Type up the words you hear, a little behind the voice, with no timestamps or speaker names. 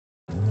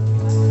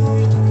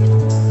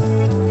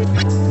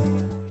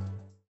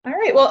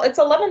Well, it's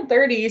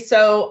 11:30,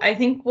 so I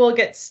think we'll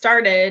get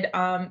started.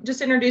 Just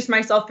to introduce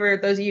myself for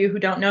those of you who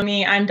don't know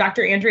me, I'm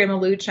Dr. Andrea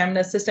Maluch. I'm an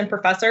assistant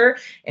professor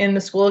in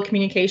the School of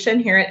Communication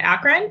here at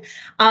Akron.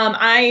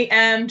 I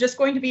am just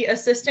going to be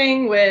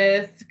assisting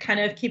with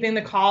kind of keeping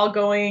the call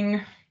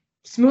going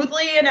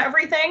smoothly and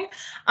everything.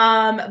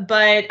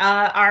 But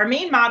our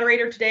main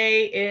moderator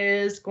today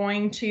is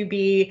going to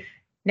be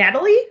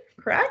Natalie,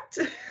 correct?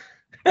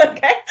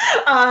 Okay,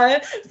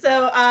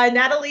 so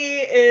Natalie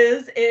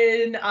is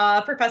in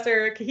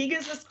Professor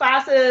Cahigas'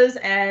 classes,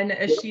 and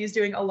she's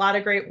doing a lot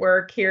of great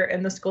work here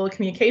in the School of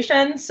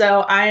Communication.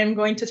 So I am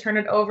going to turn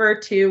it over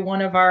to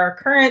one of our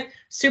current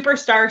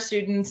superstar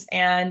students,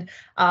 and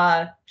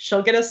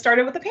she'll get us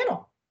started with the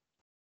panel.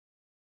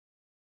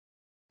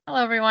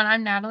 Hello, everyone.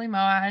 I'm Natalie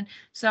Moad.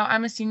 So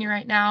I'm a senior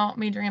right now,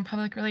 majoring in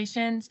public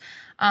relations.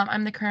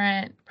 I'm the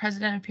current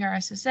president of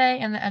PRSSA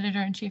and the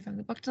editor-in-chief of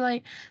the Book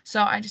Delight.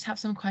 So I just have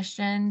some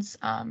questions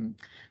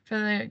for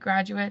the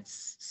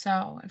graduates.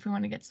 So if we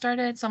want to get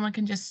started, someone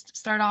can just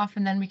start off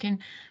and then we can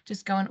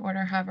just go in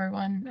order however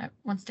everyone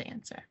wants to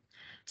answer.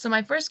 So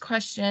my first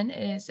question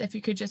is if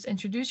you could just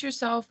introduce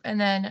yourself and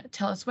then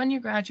tell us when you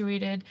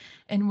graduated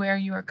and where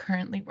you are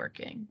currently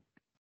working.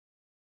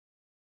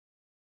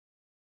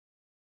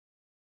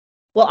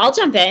 Well, I'll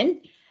jump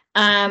in.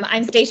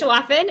 I'm Stacia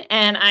Waffen,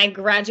 and I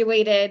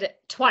graduated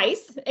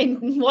twice,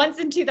 once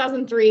in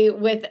 2003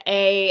 with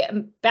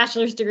a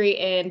bachelor's degree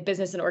in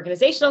business and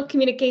organizational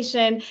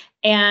communication,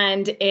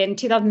 and in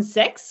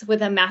 2006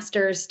 with a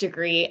master's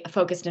degree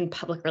focused in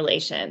public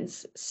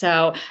relations.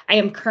 So I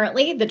am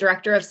currently the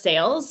director of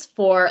sales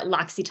for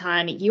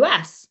L'Occitane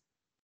US.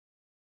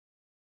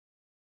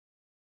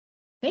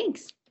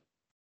 Thanks.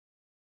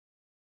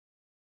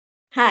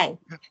 Hi,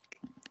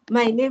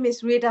 my name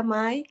is Rita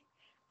Mai.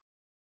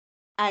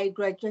 I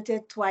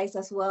graduated twice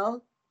as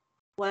well,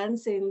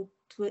 once in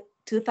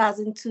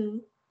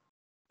 2002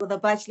 with a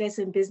bachelor's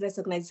in business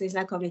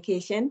organizational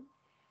communication,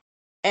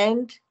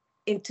 and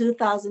in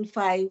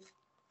 2005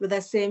 with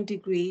the same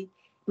degree,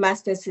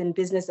 master's in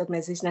business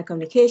organizational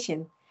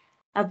communication.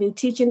 I've been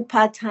teaching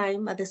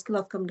part-time at the School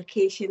of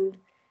Communication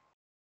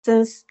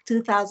since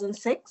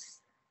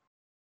 2006,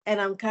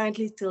 and I'm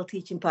currently still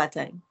teaching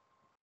part-time.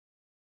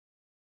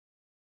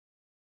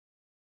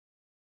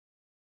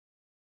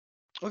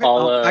 Okay.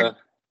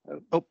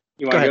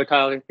 You want to go,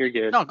 Tyler? You're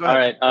good. No, go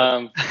ahead.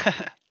 All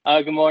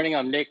right. Good morning.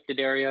 I'm Nick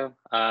Daddario.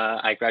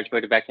 I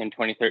graduated back in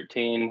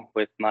 2013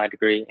 with my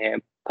degree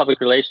in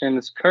public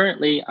relations.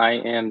 Currently, I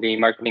am the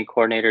marketing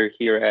coordinator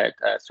here at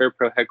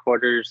SERVPRO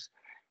headquarters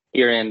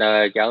here in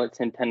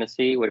Gallatin,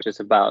 Tennessee, which is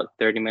about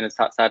 30 minutes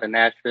outside of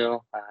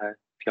Nashville. If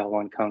y'all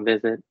want to come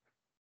visit.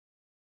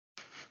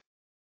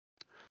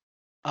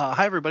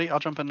 Hi, everybody. I'll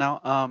jump in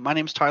now. My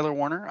name's Tyler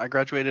Warner. I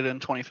graduated in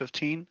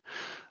 2015.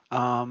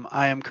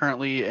 I am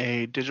currently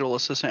a digital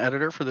assistant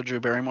editor for the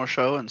Drew Barrymore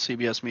Show and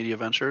CBS Media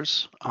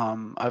Ventures.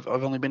 I've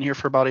only been here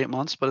for about 8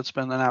 months, but it's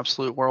been an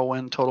absolute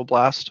whirlwind, total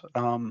blast.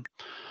 And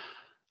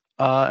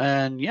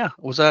yeah,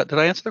 did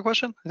I answer the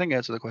question? I think I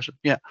answered the question.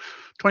 Yeah,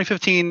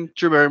 2015,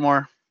 Drew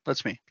Barrymore,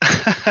 that's me.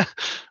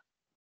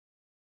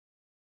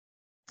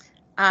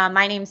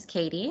 My name's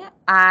Katie.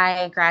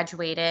 I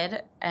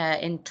graduated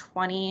in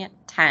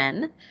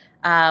 2010.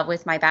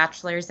 With my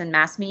bachelor's in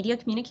mass media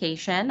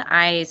communication.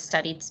 I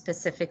studied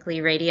specifically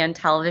radio and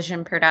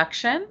television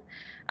production.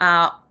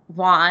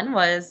 Juan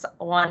was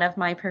one of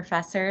my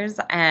professors,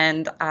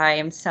 and I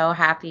am so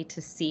happy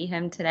to see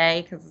him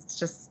today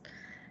because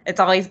it's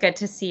always good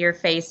to see your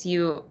face.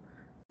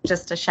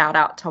 Just a shout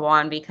out to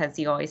Juan because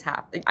you always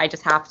have, I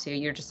just have to.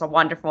 You're just a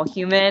wonderful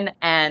human,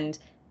 and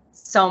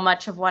so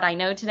much of what I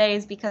know today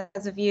is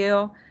because of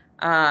you.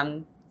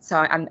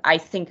 So I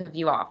think of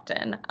you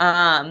often.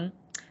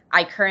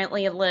 I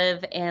currently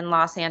live in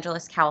Los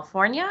Angeles,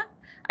 California.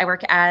 I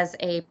work as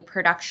a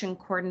production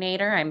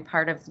coordinator. I'm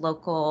part of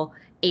Local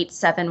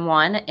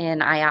 871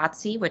 in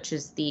IATSE, which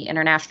is the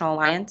International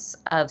Alliance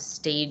of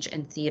Stage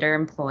and Theater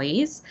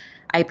Employees.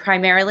 I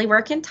primarily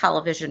work in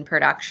television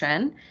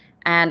production,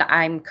 and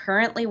I'm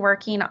currently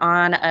working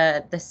on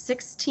the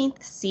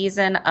 16th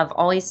season of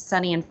Always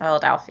Sunny in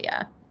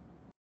Philadelphia.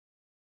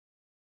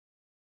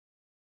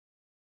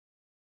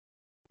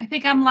 I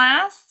think I'm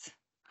last.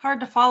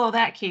 Hard to follow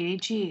that, Katie.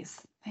 Jeez,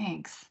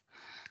 thanks.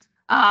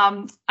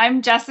 I'm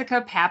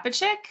Jessica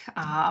Papajcik.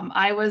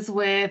 I was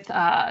with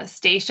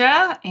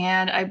Stacia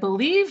and I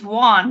believe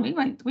Juan. We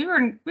were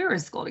in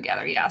school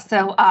together, yeah.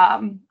 So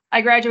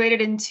I graduated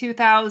in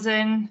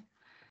 2000.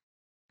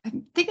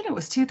 I'm thinking it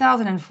was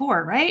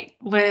 2004, right?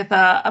 With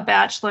a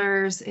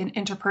bachelor's in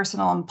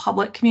interpersonal and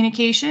public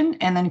communication,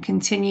 and then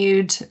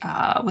continued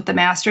with the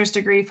master's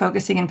degree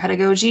focusing in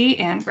pedagogy,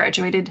 and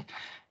graduated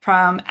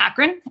from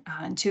Akron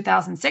in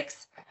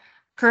 2006.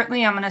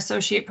 Currently, I'm an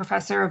associate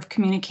professor of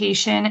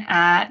communication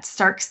at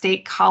Stark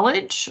State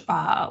College,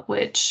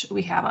 which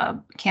we have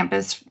a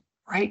campus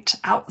right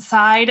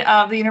outside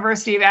of the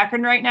University of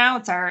Akron right now.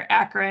 It's our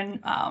Akron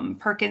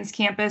Perkins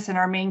campus, and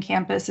our main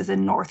campus is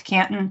in North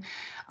Canton,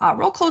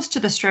 real close to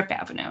the Strip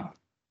Avenue.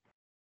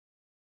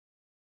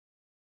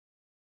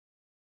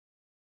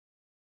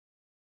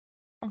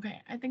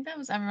 Okay, I think that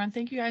was everyone.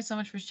 Thank you guys so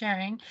much for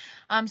sharing.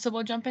 So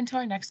we'll jump into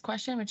our next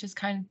question, which is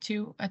kind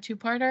of a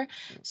two-parter.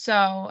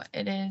 So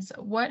it is,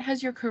 what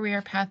has your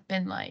career path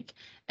been like?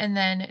 And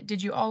then,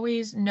 did you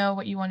always know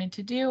what you wanted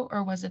to do,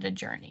 or was it a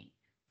journey?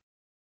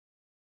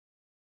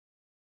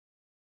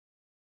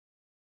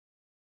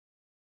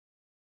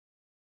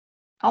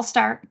 I'll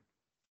start.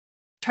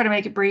 Try to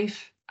make it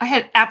brief. I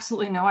had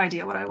absolutely no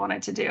idea what I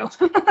wanted to do.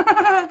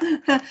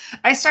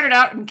 I started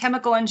out in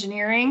chemical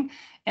engineering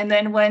and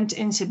then went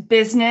into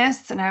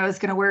business, and I was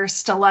going to wear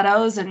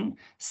stilettos and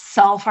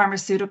sell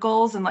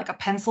pharmaceuticals and like a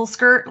pencil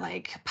skirt,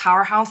 like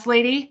powerhouse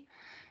lady.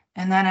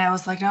 And then I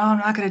was like, no, I'm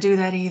not going to do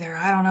that either.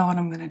 I don't know what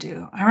I'm going to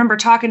do. I remember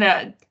talking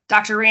to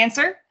Dr.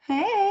 Rancer.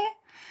 Hey.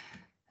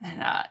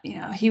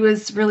 And, he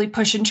was really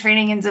pushing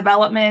training and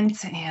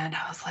development. And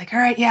I was like, all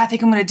right, yeah, I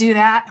think I'm going to do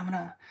that. I'm going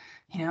to,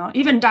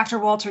 even Dr.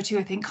 Walter too,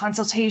 I think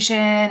consultation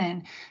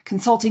and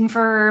consulting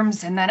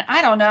firms. And then,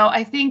 I don't know,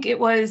 I think it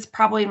was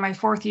probably in my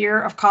 4th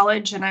year of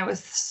college and I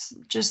was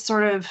just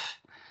sort of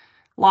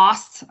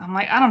lost. I'm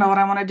like, I don't know what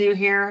I want to do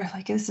here.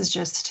 Like, this is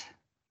just,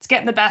 it's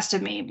getting the best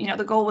of me.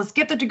 The goal was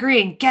get the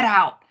degree and get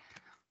out.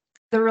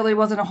 There really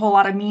wasn't a whole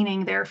lot of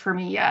meaning there for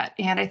me yet.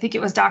 And I think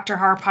it was Dr.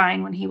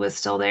 Harpine, when he was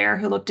still there,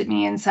 who looked at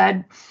me and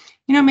said,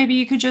 maybe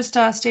you could just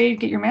stay and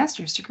get your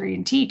master's degree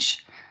and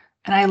teach.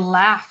 And I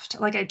laughed,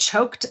 like I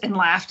choked and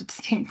laughed at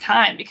the same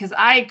time because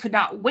I could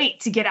not wait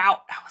to get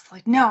out. I was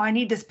like, no, I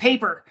need this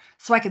paper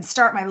so I can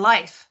start my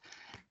life.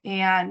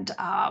 And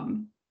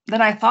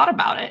then I thought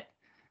about it.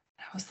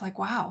 I was like,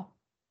 wow,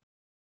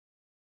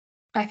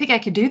 I think I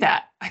could do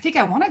that. I think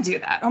I want to do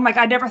that. Oh my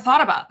God, I never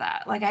thought about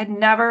that. Like, I'd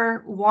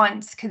never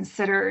once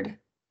considered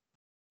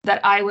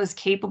that I was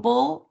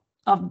capable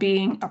of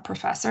being a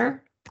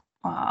professor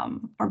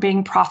or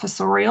being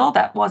professorial.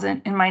 That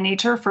wasn't in my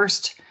nature.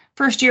 First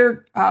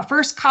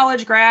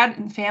college grad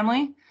in the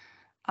family.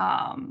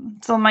 Some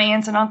of my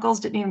aunts and uncles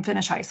didn't even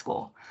finish high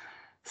school.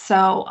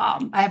 So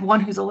I have one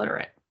who's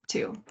illiterate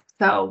too.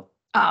 So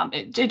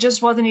it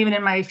just wasn't even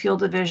in my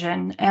field of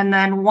vision. And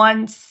then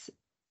once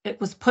it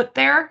was put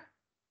there,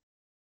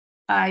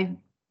 I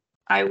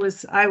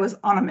was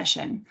on a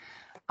mission.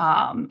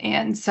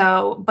 And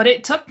so, but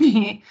it took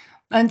me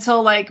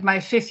until like my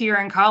 5th year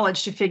in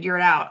college to figure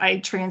it out. I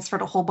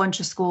transferred a whole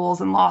bunch of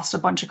schools and lost a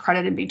bunch of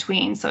credit in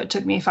between. So it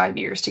took me 5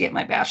 years to get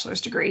my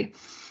bachelor's degree.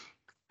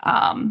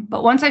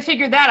 But once I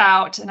figured that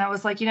out and I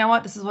was like, you know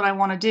what, this is what I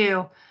want to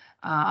do.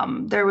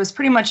 There was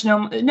pretty much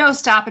no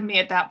stopping me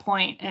at that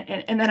point.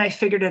 And then I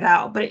figured it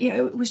out. But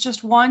it was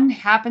just one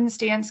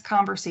happenstance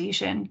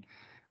conversation,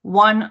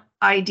 one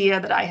idea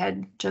that I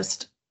had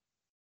just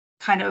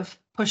kind of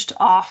pushed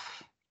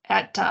off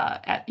at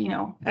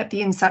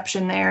the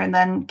inception there, and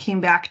then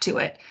came back to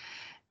it.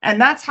 And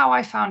that's how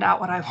I found out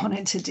what I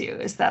wanted to do,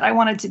 is that I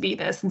wanted to be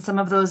this. And some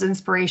of those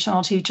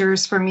inspirational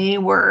teachers for me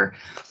were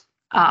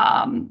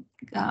Natalie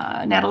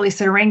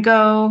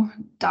Sidorenko,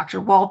 Dr.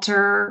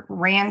 Walter,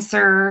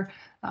 Rancer,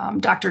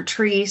 Dr.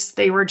 Treese.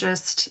 They were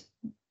just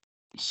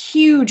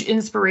huge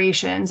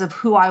inspirations of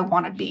who I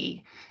want to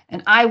be.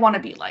 And I want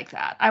to be like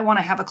that. I want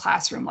to have a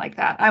classroom like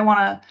that. I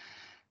want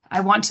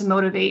to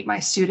motivate my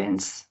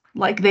students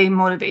like they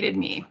motivated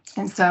me.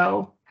 And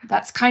so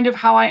that's kind of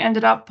how I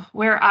ended up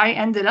where I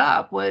ended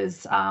up,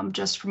 was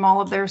just from all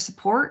of their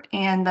support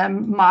and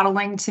them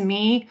modeling to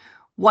me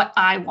what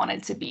I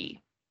wanted to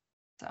be.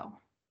 So.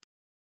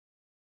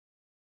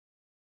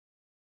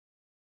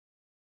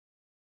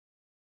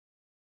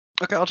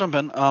 Okay, I'll jump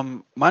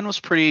in. Mine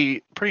was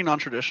pretty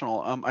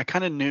non-traditional. I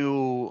kind of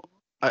knew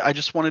I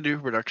just wanted to do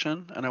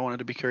production and I wanted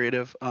to be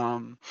creative.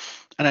 And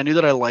I knew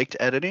that I liked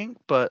editing,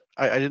 but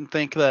I didn't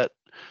think that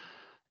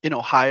in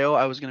Ohio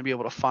I was going to be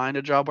able to find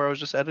a job where I was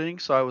just editing.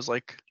 So I was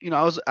like,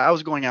 I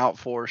was going out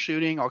for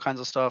shooting, all kinds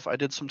of stuff. I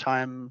did some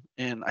time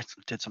in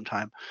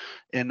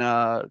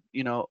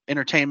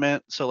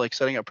entertainment, so like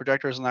setting up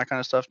projectors and that kind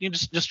of stuff.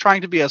 Just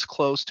trying to be as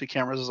close to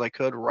cameras as I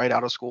could right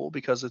out of school,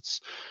 because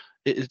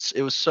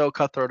it was so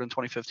cutthroat in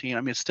 2015.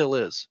 I mean, it still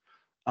is.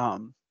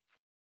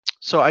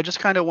 So I just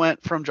kind of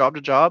went from job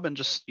to job, and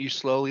you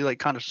slowly like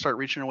kind of start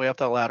reaching your way up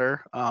that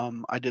ladder.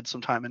 I did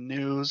some time in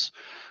news.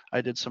 I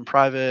did some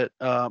private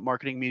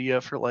marketing media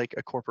for like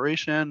a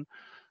corporation.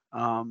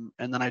 And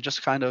then I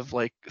just kind of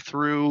like,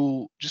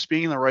 through just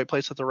being in the right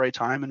place at the right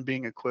time and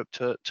being equipped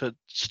to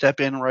step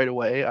in right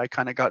away, I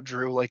kind of got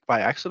Drew like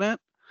by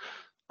accident.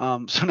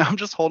 So now I'm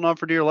just holding on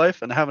for dear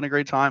life and having a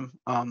great time.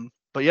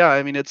 But yeah,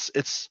 I mean,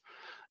 it's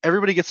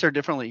everybody gets there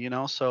differently,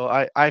 so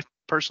I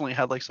personally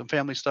had like some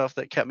family stuff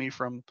that kept me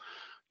from,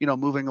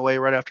 moving away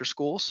right after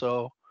school.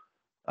 So,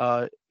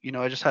 I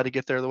just had to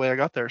get there the way I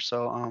got there.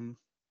 So,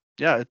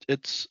 yeah,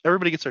 it's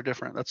everybody gets there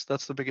different.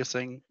 That's the biggest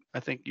thing I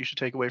think you should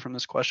take away from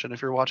this question.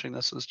 If you're watching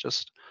this, is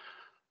just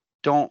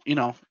don't,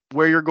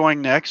 where you're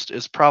going next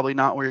is probably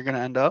not where you're going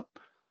to end up.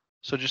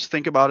 So just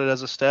think about it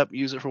as a step,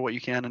 use it for what you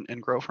can,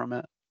 and grow from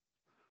it.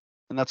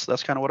 And that's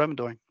kind of what I've been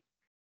doing.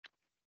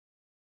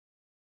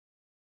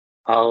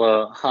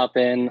 I'll hop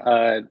in.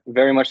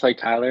 Very much like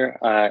Tyler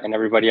and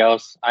everybody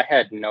else, I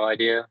had no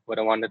idea what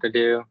I wanted to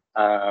do.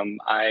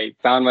 I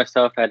found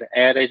myself at an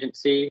ad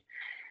agency,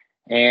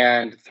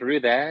 and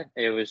through that,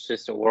 it was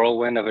just a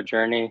whirlwind of a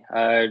journey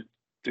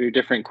through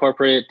different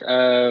corporate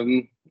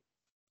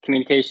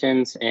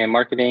communications and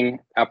marketing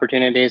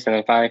opportunities, and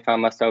then finally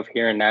found myself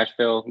here in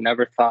Nashville.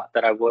 Never thought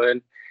that I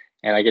would,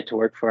 and I get to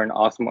work for an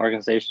awesome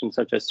organization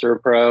such as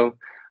SERVPRO.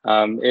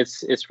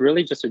 It's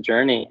really just a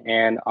journey,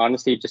 and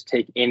honestly, just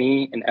take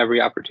any and every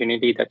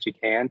opportunity that you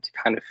can to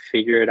kind of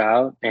figure it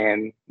out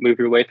and move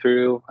your way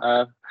through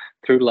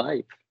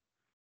life.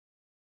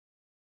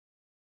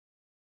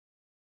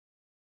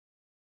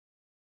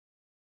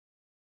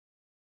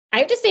 I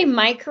have to say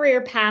my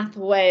career path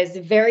was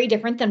very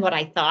different than what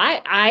I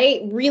thought.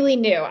 I really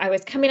knew I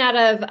was coming out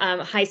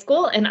of high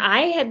school, and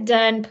I had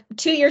done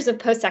 2 years of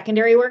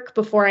post-secondary work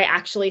before I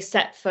actually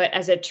set foot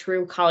as a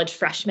true college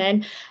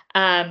freshman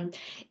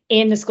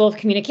in the School of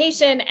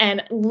Communication,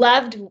 and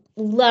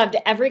loved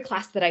every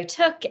class that I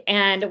took,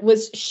 and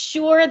was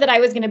sure that I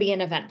was going to be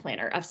an event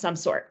planner of some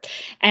sort,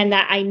 and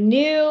that I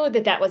knew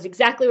that that was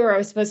exactly where I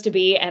was supposed to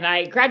be. And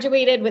I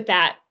graduated with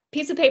that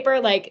piece of paper,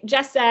 like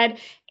Jess said,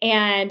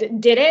 and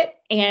did it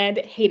and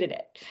hated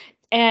it.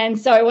 And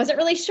so I wasn't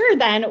really sure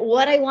then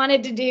what I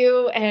wanted to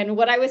do and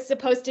what I was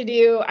supposed to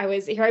do. I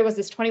was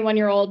this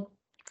 21-year-old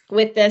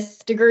with this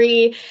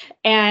degree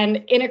and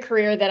in a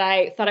career that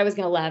I thought I was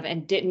going to love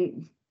and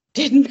did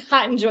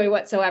not enjoy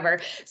whatsoever.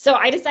 So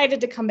I decided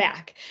to come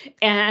back,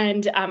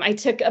 and I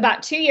took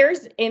about 2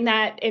 years in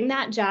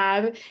that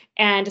job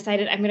and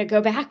decided I'm going to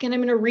go back and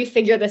I'm going to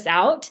refigure this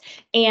out.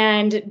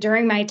 And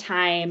during my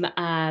time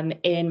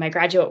in my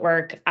graduate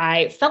work,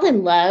 I fell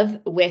in love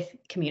with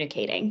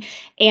communicating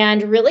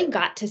and really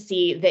got to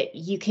see that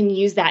you can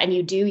use that, and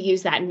you do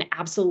use that in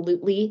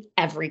absolutely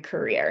every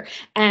career.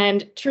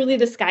 And truly,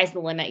 the sky's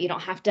the limit. You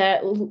don't have to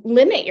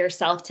limit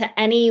yourself to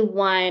any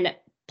one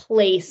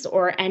place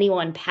or any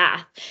one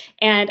path.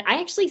 And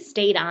I actually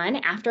stayed on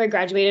after I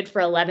graduated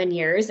for 11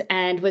 years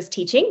and was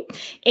teaching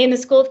in the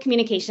School of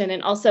Communication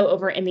and also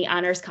over in the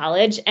Honors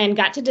College, and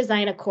got to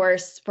design a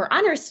course for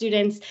honors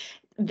students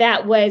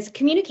that was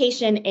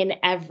communication in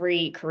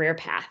every career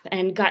path,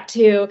 and got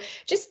to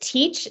just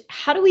teach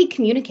how do we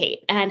communicate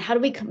and how do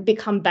we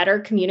become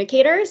better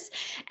communicators.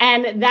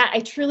 And that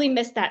I truly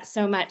miss that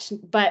so much.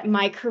 But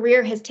my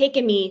career has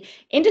taken me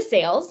into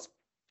sales,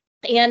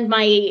 and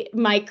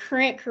my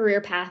current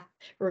career path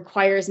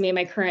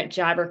my current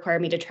job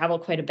required me to travel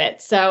quite a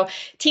bit. So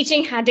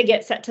teaching had to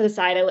get set to the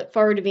side. I look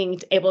forward to being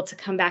able to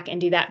come back and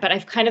do that, but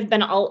I've kind of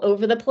been all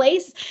over the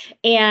place.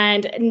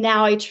 And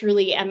now I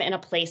truly am in a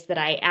place that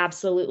I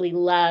absolutely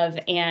love,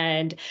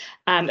 and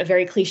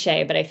very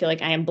cliche, but I feel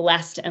like I am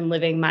blessed and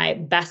living my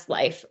best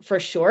life for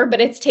sure.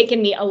 But it's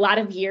taken me a lot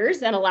of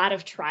years and a lot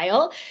of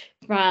trial,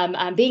 from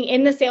being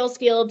in the sales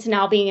field to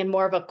now being in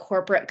more of a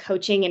corporate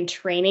coaching and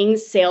training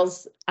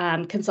sales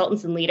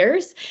consultants and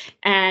leaders,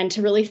 and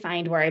to really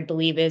find where I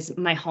believe is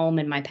my home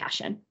and my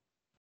passion.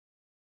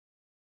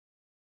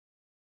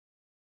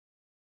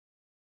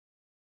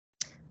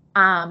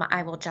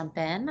 I will jump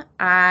in.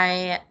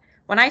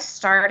 When I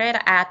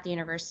started at the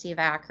University of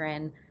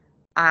Akron,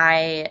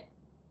 I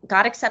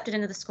got accepted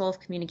into the School of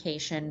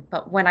Communication,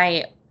 but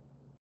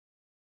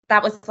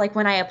that was like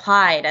when I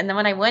applied. And then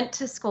when I went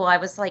to school, I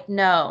was like,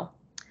 no,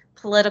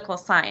 political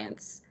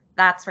science,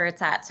 that's where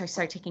it's at. So I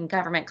started taking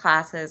government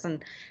classes,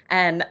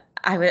 and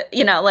I was,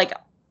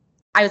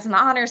 I was in the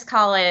honors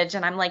college,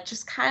 and I'm like,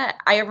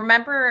 I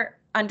remember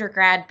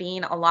undergrad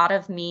being a lot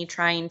of me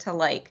trying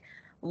to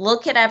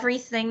look at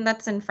everything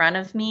that's in front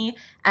of me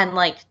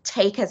and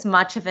take as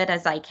much of it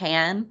as I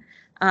can.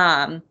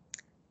 And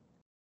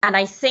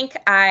I think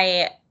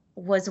I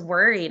was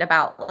worried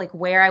about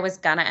where I was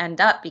gonna end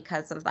up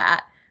because of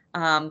that.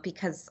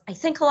 Because I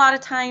think a lot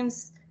of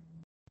times,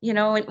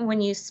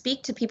 when you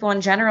speak to people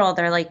in general,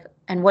 they're like,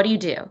 and what do you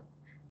do?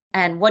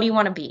 And what do you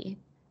want to be?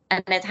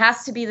 And it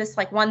has to be this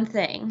one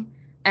thing.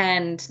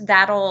 And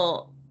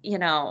that'll,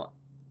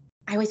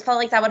 I always felt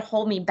like that would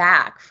hold me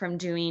back from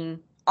doing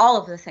all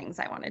of the things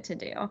I wanted to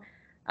do.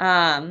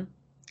 And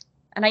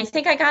I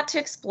think I got to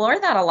explore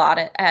that a lot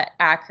at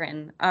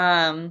Akron.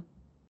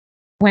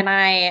 When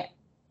I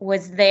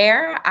was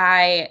there,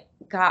 I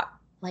got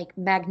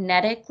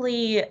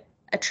magnetically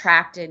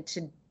attracted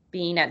to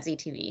being at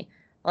ZTV.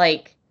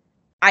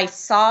 I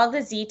saw the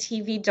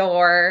ZTV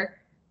door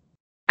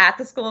at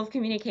the School of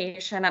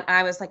Communication, and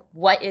I was like,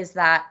 what is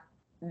that?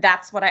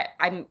 That's what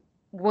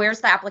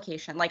where's the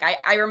application?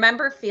 I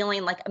remember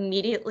feeling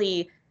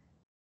immediately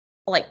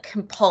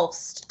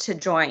compulsed to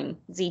join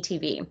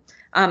ZTV.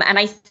 And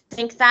I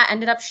think that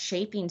ended up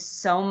shaping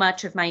so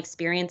much of my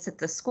experience at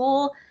the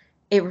school.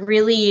 It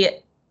really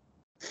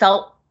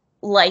felt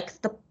like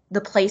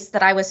the place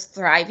that I was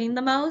thriving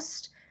the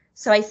most.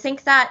 So I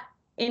think that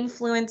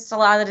influenced a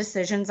lot of the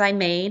decisions I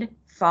made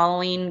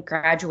following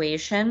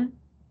graduation.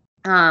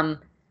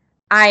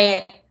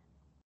 I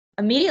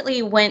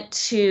immediately went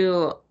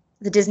to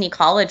the Disney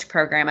College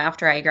program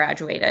after I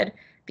graduated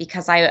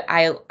because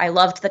I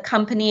loved the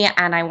company,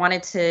 and I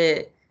wanted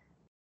to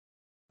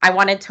I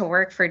wanted to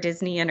work for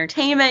Disney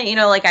Entertainment, you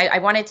know, like I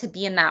wanted to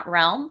be in that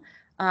realm.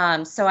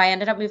 So I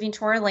ended up moving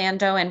to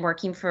Orlando and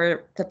working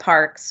for the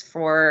parks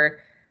for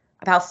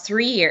about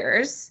 3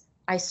 years.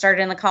 I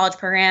started in the college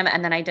program,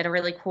 and then I did a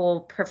really cool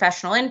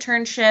professional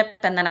internship,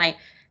 and then I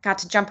got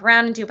to jump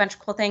around and do a bunch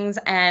of cool things.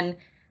 And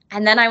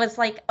then I was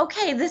like,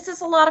 okay, this is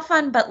a lot of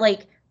fun, but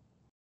like,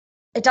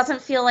 it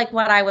doesn't feel like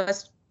what I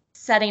was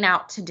setting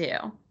out to do.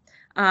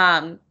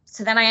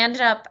 So then I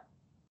ended up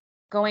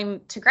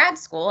going to grad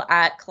school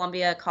at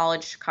Columbia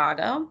College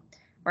Chicago,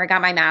 where I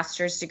got my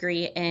master's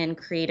degree in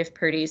creative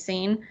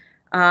producing.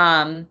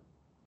 And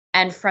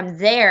from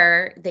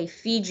there, they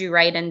feed you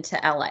right into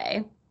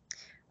LA.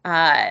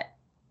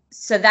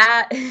 So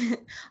that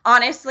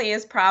honestly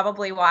is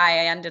probably why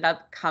I ended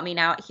up coming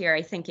out here.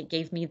 I think it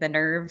gave me the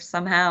nerve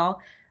somehow.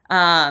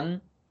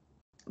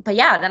 But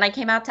yeah, then I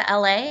came out to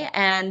LA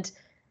and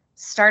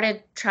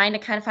started trying to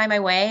kind of find my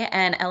way.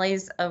 And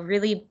LA's a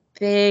really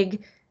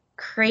big,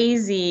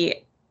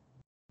 crazy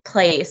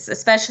place,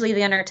 especially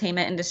the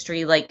entertainment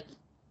industry. Like,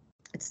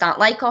 it's not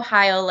like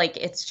Ohio. Like,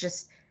 it's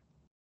just,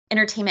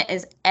 entertainment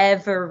is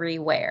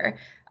everywhere.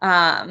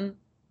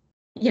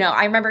 You know,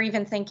 I remember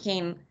even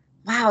thinking,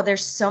 wow,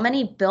 there's so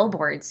many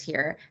billboards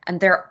here, and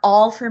they're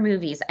all for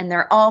movies, and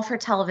they're all for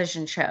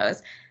television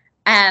shows.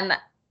 And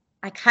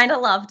I kind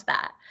of loved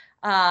that.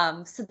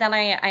 So then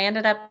I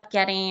ended up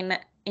getting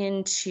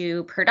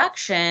into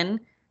production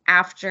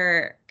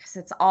after, because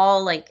it's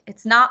all like,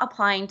 it's not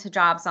applying to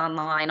jobs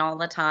online all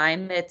the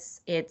time.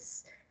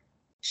 It's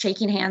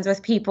shaking hands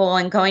with people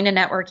and going to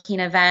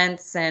networking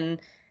events and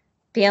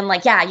being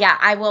like, yeah,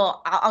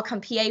 I'll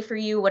come PA for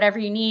you, whatever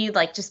you need,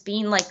 like just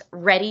being like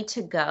ready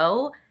to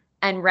go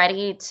and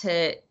ready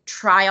to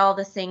try all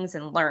the things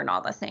and learn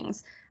all the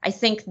things. I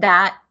think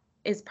that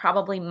is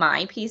probably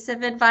my piece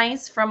of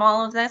advice from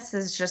all of this,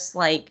 is just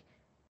like,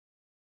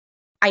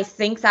 I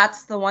think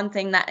that's the one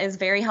thing that is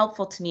very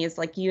helpful to me, is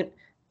like, you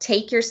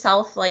take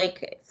yourself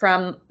like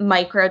from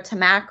micro to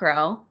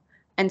macro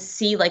and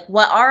see like,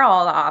 what are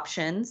all the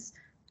options,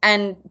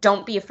 and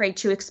don't be afraid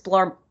to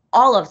explore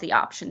all of the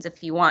options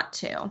if you want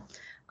to.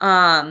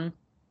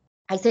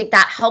 I think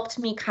that helped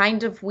me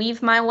kind of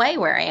weave my way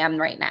where I am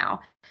right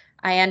now.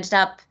 I ended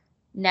up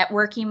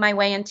networking my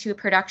way into a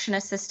production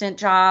assistant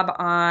job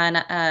on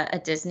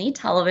a Disney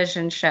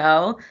television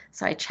show.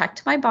 So I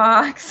checked my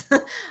box.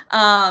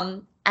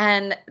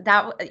 And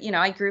that, you know,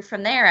 I grew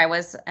from there. I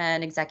was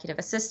an executive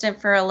assistant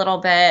for a little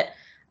bit.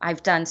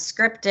 I've done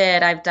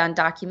scripted, I've done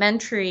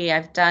documentary,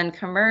 I've done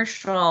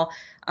commercial.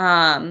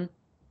 And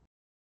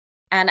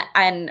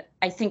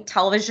I think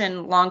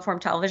television, long form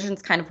television,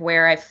 is kind of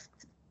where I've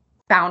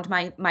found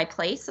my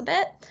place a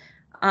bit.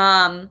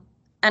 And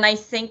I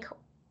think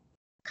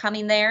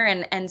coming there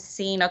and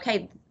seeing,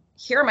 okay,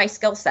 here are my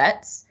skill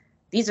sets.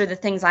 These are the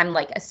things I'm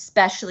like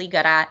especially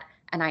good at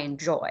and I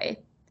enjoy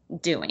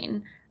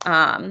doing.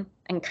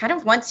 And kind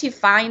of once you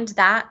find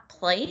that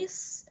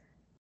place,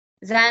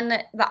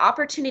 then the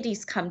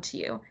opportunities come to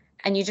you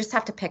and you just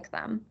have to pick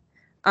them.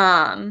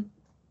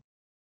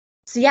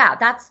 So yeah,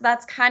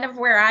 that's kind of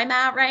where I'm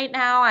at right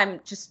now. I'm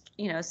just,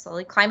 you know,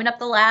 slowly climbing up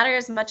the ladder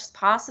as much as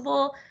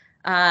possible.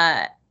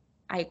 I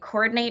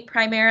coordinate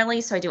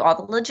primarily, so I do all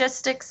the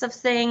logistics of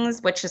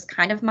things, which is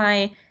kind of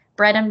my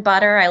bread and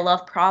butter. I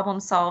love problem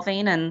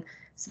solving, and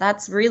so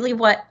that's really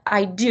what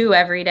I do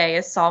every day,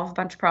 is solve a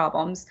bunch of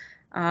problems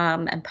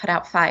and put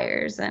out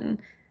fires and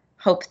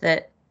hope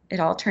that it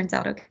all turns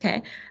out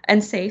okay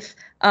and safe.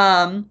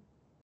 So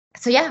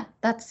yeah,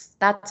 that's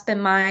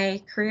been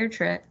my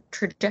career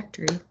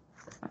trajectory.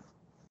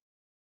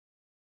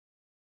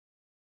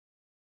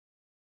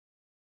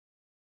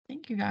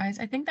 Thank you, guys.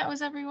 I think that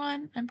was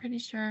everyone. I'm pretty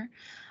sure.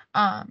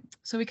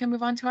 So we can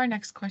move on to our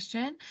next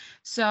question.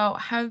 So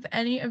have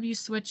any of you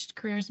switched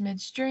careers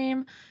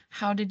midstream?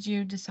 How did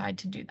you decide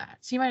to do that?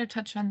 So you might have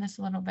touched on this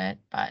a little bit,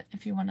 but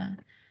if you want to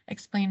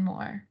explain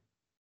more.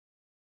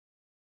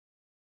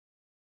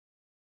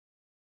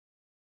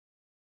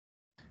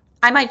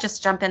 I might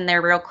just jump in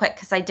there real quick,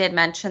 because I did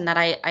mention that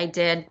I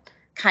did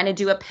kind of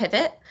do a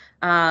pivot.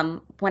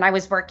 When I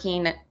was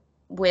working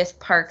with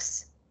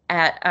parks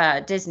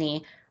at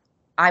Disney,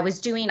 I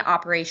was doing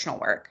operational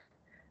work.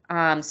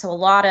 So a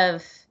lot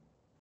of,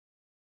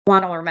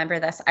 Juan will remember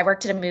this, I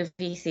worked at a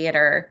movie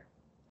theater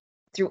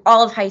through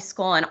all of high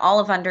school and all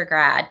of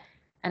undergrad,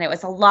 and it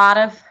was a lot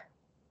of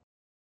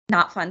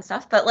not fun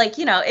stuff, but like,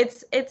 you know,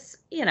 it's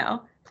you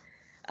know,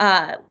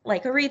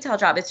 like a retail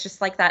job. It's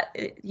just like that,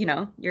 you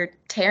know, you're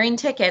tearing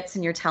tickets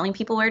and you're telling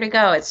people where to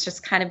go. It's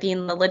just kind of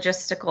being the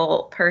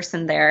logistical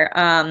person there.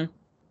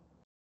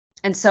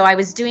 And so I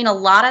was doing a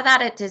lot of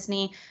that at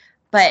Disney,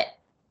 but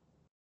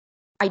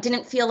I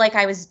didn't feel like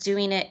I was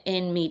doing it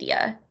in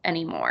media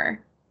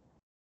anymore.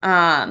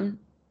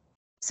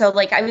 So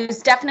like I was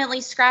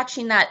definitely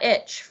scratching that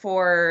itch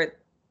for,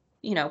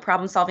 you know,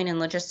 problem solving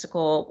and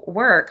logistical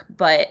work,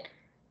 but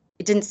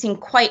it didn't seem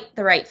quite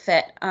the right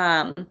fit.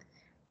 And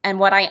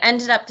what I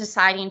ended up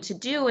deciding to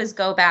do is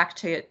go back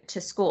to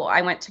school.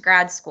 I went to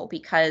grad school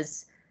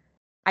because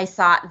I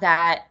thought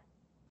that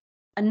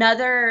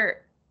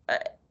another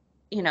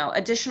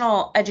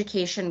additional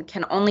education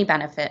can only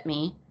benefit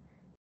me.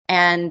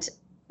 And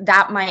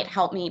that might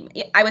help me.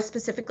 I was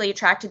specifically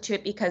attracted to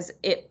it because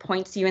it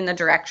points you in the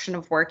direction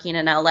of working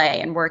in LA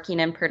and working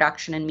in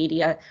production and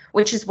media,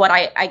 which is what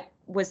I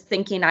was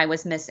thinking I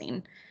was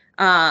missing.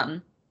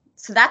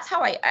 So that's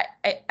how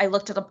I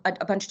looked at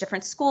a bunch of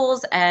different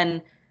schools,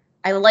 and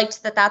I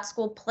liked that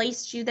school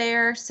placed you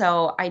there.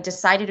 So I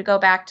decided to go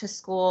back to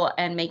school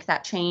and make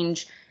that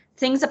change.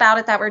 Things about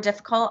it that were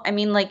difficult. I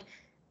mean, like,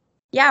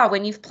 yeah,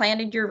 when you've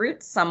planted your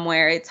roots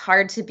somewhere, it's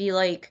hard to be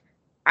like,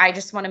 I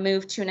just want to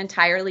move to an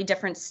entirely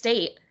different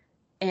state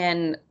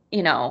in,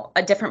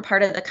 a different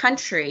part of the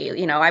country.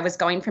 I was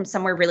going from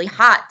somewhere really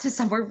hot to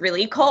somewhere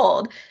really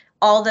cold,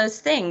 all those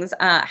things,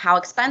 how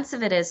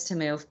expensive it is to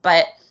move.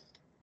 But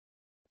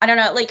I don't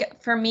know,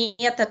 like for me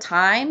at the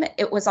time,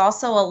 it was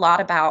also a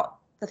lot about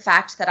the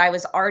fact that I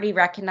was already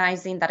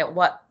recognizing that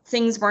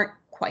things weren't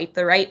quite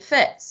the right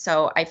fit.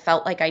 So I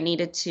felt like I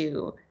needed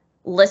to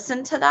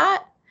listen to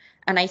that.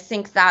 And I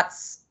think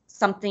that's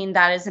something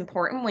that is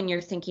important when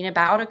you're thinking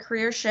about a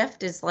career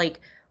shift, is like,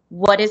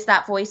 what is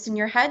that voice in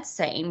your head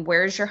saying?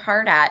 Where's your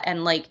heart at?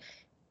 And like,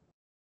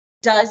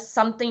 does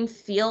something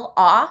feel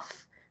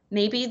off?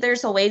 Maybe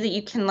there's a way that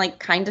you can like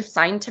kind of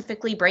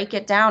scientifically break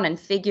it down and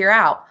figure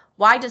out,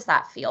 why does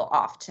that feel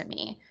off to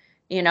me?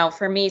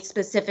 For me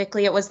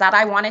specifically, it was that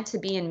I wanted to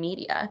be in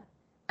media,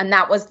 and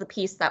that was the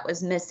piece that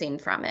was missing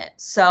from it.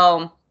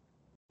 So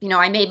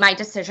I made my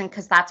decision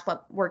because that's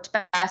what worked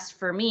best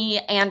for me,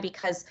 and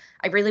because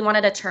I really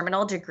wanted a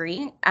terminal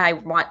degree. I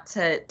want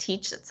to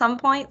teach at some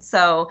point.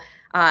 So,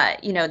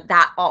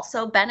 that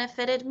also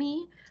benefited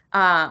me.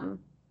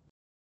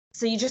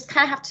 So you just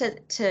kind of have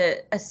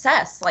to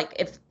assess, like,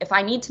 if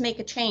I need to make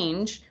a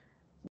change,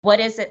 what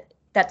is it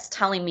that's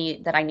telling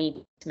me that I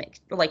need to make,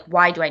 like,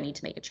 why do I need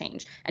to make a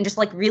change? And just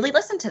like really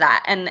listen to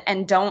that,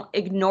 and don't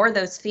ignore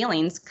those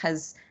feelings,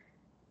 because,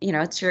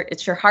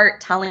 it's your heart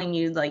telling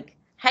you like,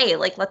 hey,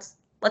 like, let's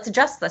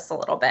adjust this a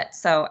little bit.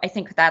 So I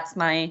think that's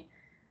my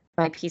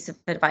piece of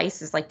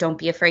advice, is like, don't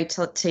be afraid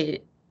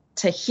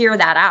to hear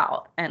that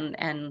out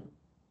and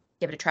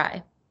give it a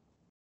try.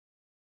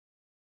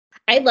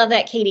 I love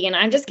that, Katie. And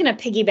I'm just going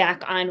to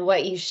piggyback on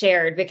what you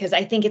shared, because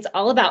I think it's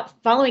all about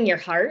following your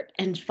heart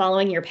and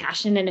following your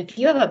passion. And if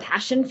you have a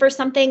passion for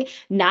something,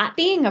 not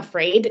being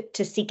afraid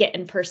to seek it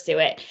and pursue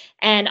it.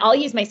 And I'll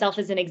use myself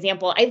as an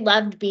example. I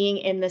loved being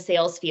in the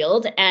sales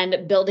field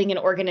and building an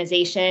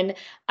organization,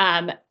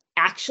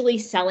 actually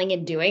selling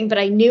and doing, but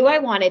I knew I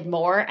wanted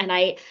more. And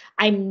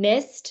I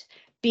missed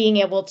being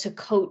able to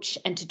coach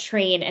and to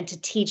train and to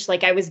teach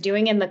like I was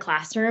doing in the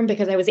classroom,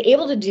 because I was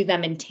able to do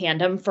them in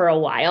tandem for a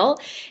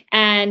while.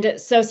 And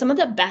so some of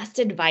the best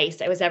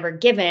advice I was ever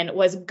given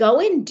was, go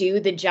and do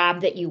the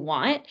job that you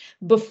want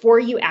before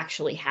you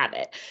actually have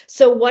it.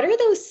 So what are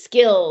those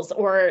skills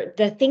or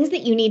the things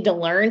that you need to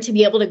learn to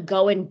be able to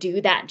go and do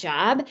that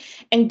job?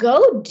 And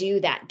go do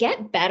that.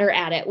 Get better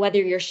at it, whether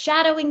you're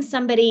shadowing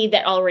somebody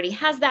that already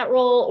has that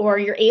role, or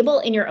you're able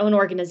in your own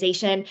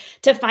organization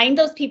to find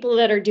those people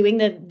that are doing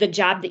the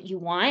job that you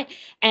want,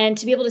 and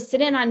to be able to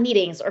sit in on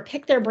meetings or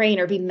pick their brain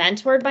or be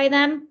mentored by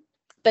them.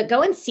 But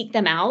go and seek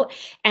them out.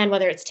 And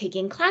whether it's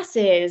taking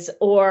classes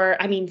or,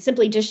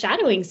 simply just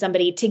shadowing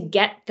somebody to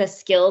get the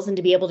skills and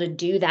to be able to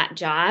do that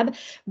job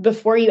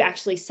before you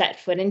actually set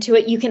foot into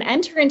it, you can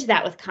enter into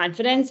that with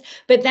confidence.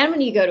 But then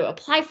when you go to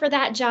apply for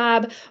that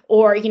job,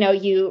 or,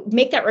 you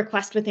make that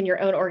request within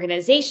your own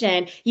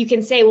organization, you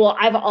can say, well,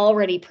 I've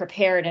already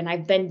prepared and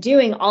I've been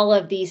doing all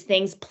of these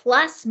things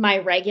plus my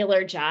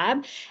regular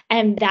job.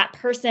 And that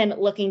person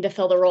looking to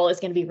fill the role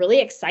is going to be really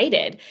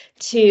excited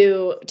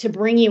to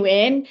bring you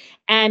in,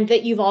 and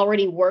that you've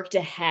already worked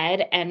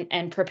ahead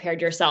and prepared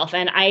yourself.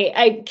 And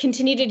I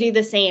continue to do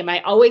the same.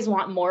 I always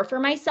want more for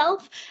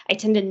myself. I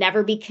tend to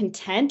never be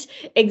content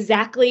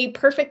exactly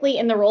perfectly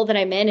in the role that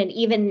I'm in. And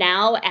even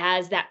now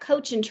as that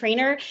coach and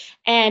trainer,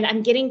 and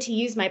I'm getting to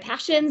use my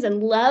passions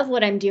and love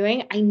what I'm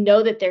doing, I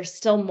know that there's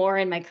still more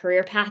in my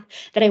career path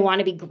that I want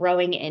to be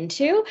growing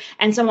into.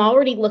 And so I'm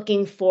already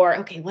looking for,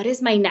 okay, what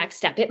is my next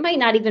step? It might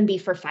not even be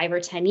for 5 or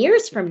 10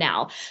 years from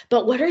now,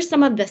 but what are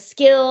some of the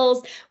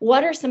skills?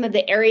 What are some of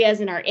the areas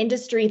in our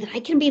industry that I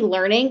can be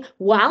learning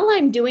while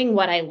I'm doing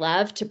what I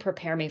love to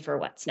prepare me for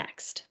what's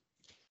next?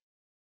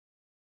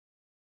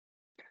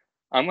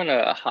 I'm going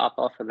to hop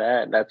off of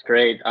that. That's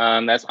great.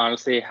 That's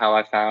honestly how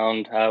I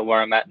found where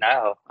I'm at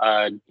now.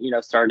 I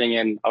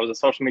was a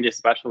social media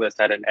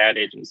specialist at an ad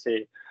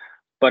agency,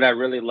 but I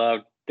really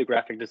loved the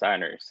graphic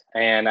designers.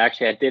 And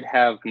actually, I did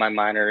have my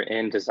minor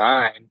in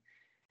design.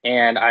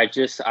 And I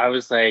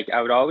was like,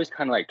 I would always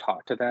kind of like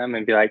talk to them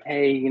and be like,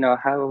 hey,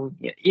 how,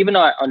 even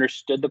though I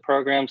understood the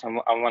programs,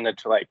 I wanted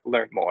to like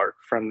learn more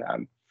from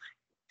them.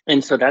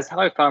 And so that's how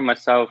I found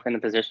myself in the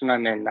position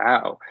I'm in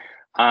now.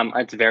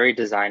 It's very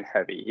design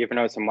heavy, even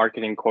though it's a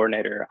marketing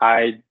coordinator.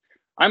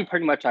 I'm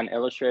pretty much on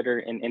Illustrator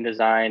and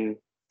InDesign,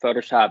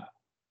 Photoshop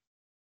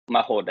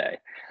my whole day.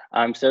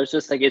 So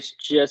it's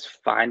just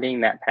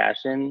finding that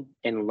passion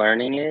and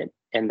learning it,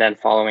 and then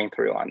following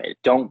through on it.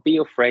 Don't be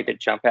afraid to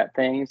jump at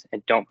things,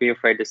 and don't be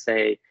afraid to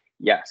say,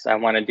 yes, I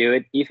want to do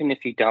it. Even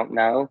if you don't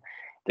know,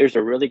 there's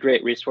a really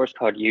great resource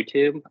called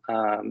YouTube.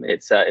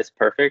 It's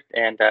perfect.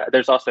 And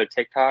there's also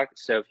TikTok.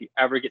 So if you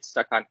ever get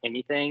stuck on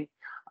anything,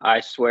 I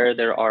swear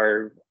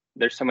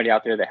there's somebody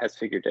out there that has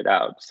figured it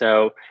out.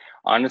 So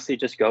honestly,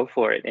 just go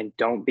for it and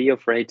don't be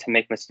afraid to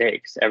make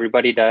mistakes.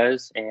 Everybody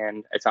does.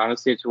 And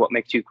it's what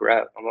makes you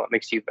grow and what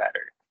makes you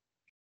better.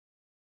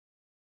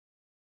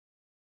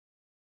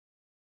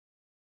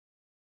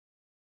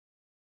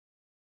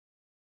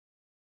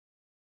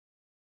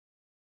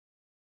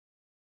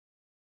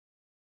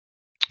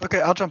 Okay,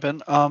 I'll jump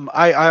in.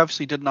 I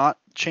obviously did not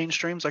change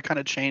streams. I kind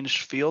of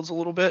changed fields a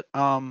little bit.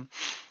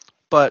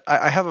 But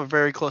I have a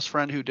very close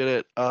friend who did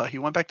it. He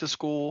went back to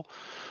school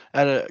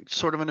at a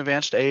sort of an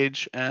advanced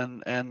age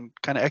and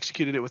kind of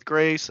executed it with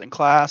grace and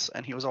class.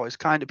 And he was always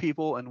kind to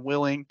people and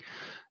willing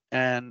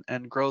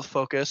and growth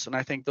focused. And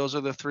I think those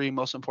are the three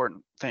most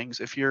important things.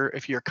 If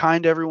you're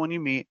kind to everyone you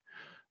meet,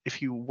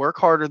 if you work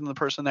harder than the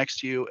person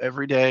next to you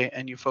every day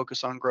and you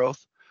focus on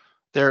growth,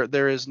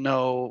 there is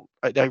no,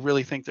 I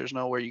really think there's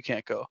nowhere you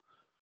can't go.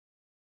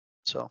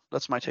 So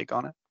that's my take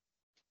on it.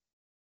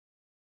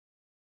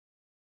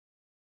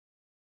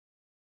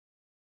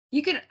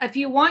 You can, if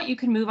you want, you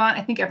can move on.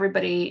 I think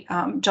everybody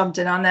jumped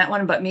in on that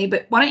one but me,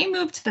 but why don't you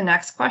move to the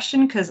next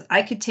question? Because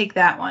I could take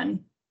that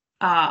one.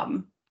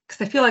 Because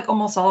I feel like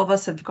almost all of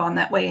us have gone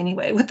that way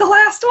anyway with the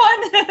last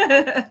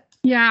one.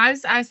 Yeah, I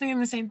was thinking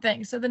the same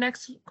thing. So the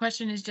next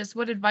question is just,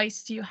 what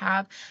advice do you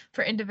have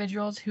for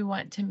individuals who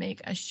want to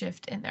make a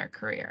shift in their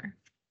career?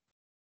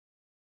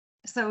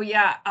 So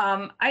yeah,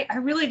 I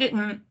really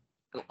didn't,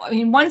 I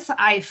mean, once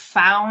I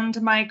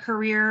found my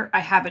career, I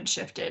haven't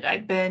shifted.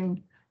 I've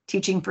been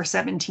teaching for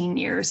 17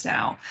 years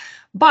now,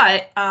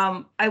 but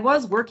I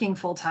was working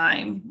full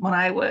time when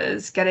I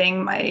was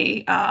getting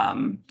my,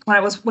 when I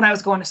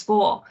was going to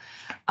school.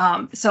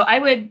 So I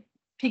would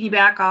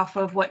piggyback off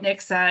of what Nick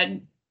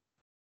said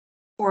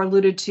or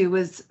alluded to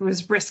was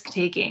risk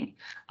taking.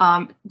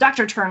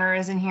 Dr. Turner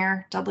is in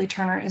here. Dudley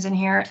Turner is in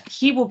here.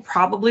 He will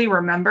probably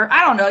remember.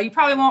 I don't know. You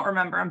probably won't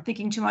remember. I'm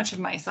thinking too much of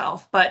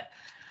myself. But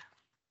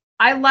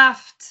I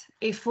left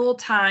a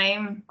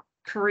full-time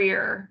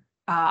career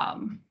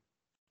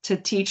to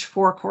teach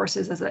 4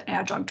 courses as an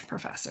adjunct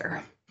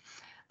professor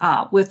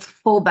with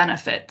full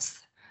benefits,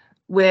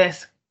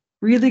 with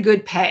really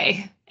good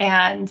pay.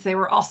 And they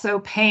were also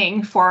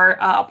paying for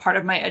part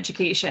of my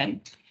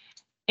education.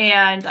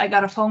 And I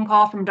got a phone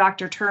call from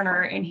Dr.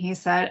 Turner and he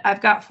said,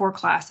 I've got 4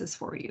 classes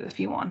for you if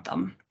you want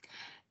them.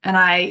 And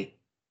I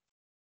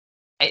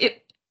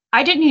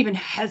didn't even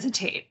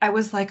hesitate. I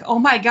was like, oh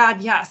my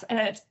God, yes. And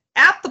it's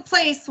at the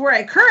place where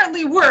I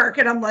currently work.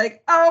 And I'm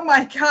like, oh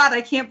my God,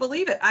 I can't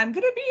believe it. I'm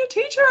going to be a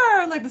teacher.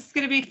 Like, this is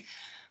going to be,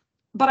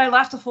 but I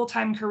left a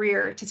full-time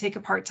career to take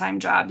a part-time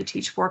job to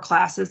teach 4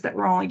 classes that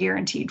were only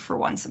guaranteed for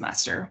 1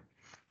 semester.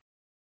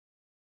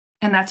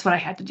 And that's what I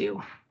had to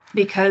do.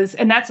 Because,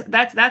 and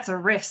that's a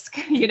risk,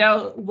 you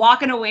know,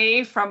 walking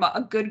away from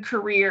a good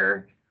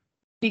career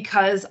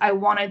because I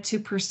wanted to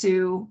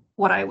pursue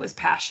what I was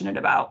passionate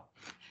about.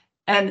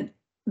 And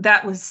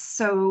that was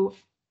so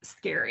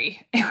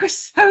scary. It was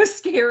so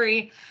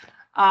scary.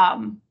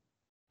 And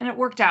it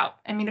worked out.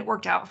 I mean, it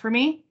worked out for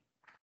me.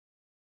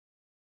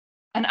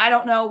 And I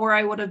don't know where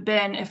I would have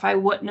been if I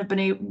wouldn't have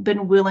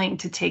been willing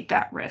to take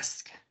that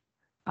risk.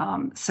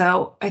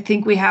 So I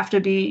think we have to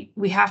be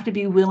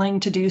willing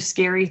to do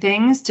scary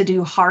things, to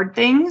do hard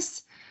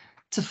things,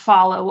 to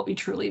follow what we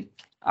truly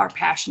are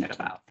passionate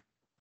about.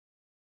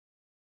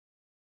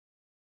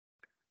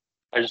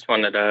 I just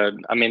wanted to,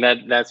 I mean,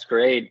 that's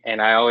great.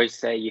 And I always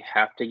say you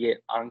have to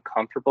get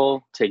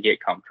uncomfortable to get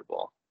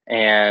comfortable.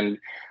 And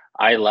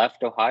I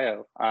left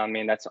Ohio. I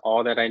mean, that's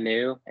all that I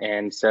knew.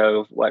 And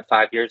so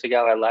 5 years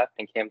ago, I left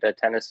and came to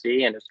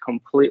Tennessee, and it's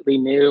completely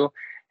new.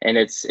 And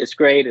it's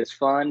great, it's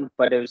fun,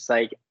 but it was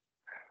like,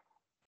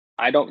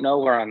 I don't know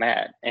where I'm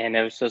at. And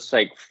it was just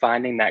like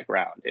finding that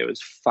ground. It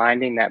was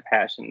finding that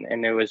passion.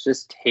 And it was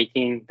just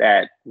taking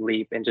that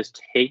leap and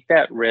just take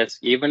that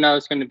risk, even though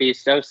it's going to be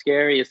so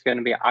scary. It's going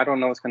to be, I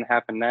don't know what's going to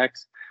happen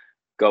next.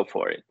 Go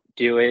for it,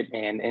 do it,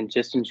 and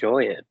just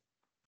enjoy it.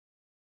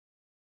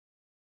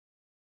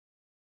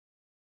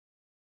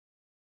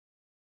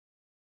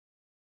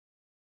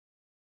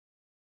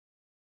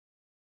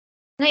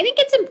 And I think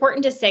it's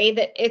important to say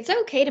that it's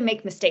okay to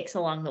make mistakes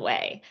along the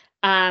way.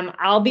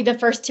 I'll be the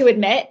first to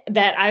admit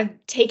that I've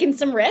taken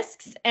some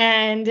risks,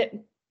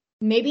 and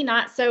maybe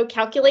not so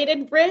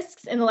calculated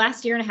risks, in the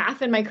last 1.5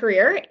 years in my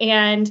career.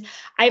 And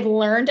I've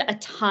learned a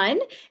ton,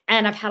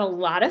 and I've had a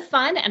lot of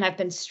fun, and I've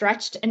been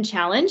stretched and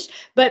challenged,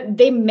 but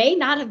they may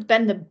not have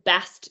been the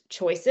best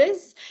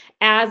choices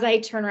as I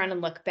turn around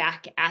and look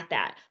back at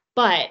that.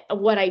 But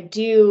what I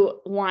do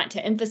want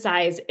to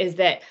emphasize is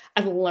that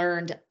I've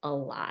learned a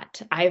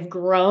lot. I've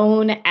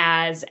grown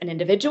as an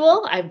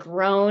individual. I've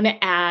grown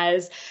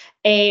as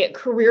a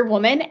career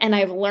woman, and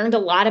I've learned a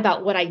lot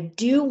about what I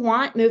do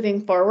want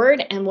moving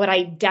forward and what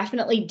I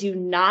definitely do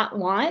not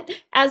want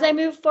as I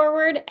move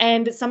forward.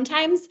 And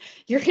sometimes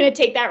you're going to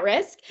take that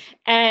risk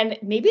and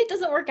maybe it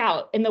doesn't work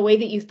out in the way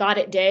that you thought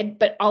it did,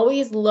 but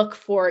always look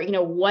for, you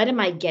know, what am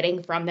I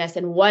getting from this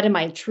and what am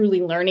I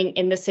truly learning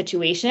in this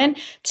situation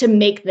to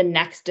make the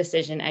next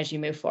decision as you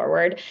move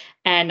forward.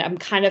 And I'm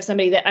kind of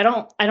somebody that I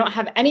don't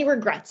have any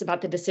regrets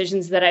about the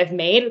decisions that I've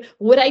made.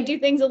 Would I do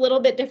things a little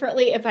bit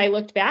differently if I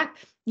looked back?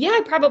 Yeah,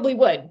 I probably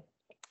would.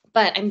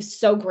 But I'm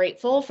so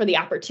grateful for the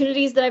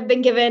opportunities that I've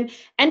been given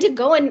and to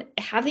go and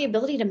have the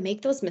ability to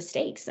make those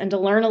mistakes and to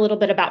learn a little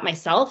bit about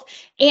myself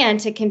and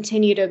to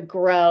continue to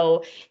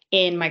grow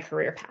in my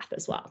career path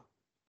as well.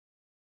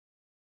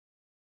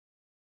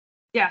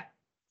 Yeah,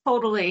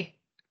 totally.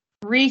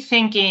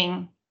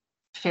 Rethinking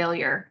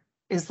failure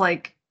is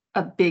like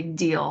a big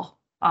deal.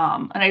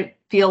 And I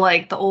feel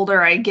like the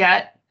older I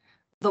get,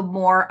 the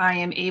more I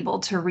am able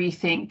to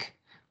rethink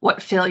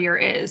what failure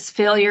is.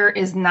 Failure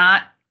is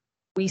not,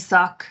 we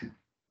suck,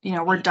 you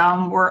know, we're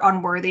dumb, we're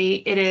unworthy.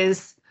 It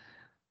is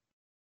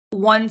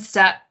one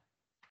step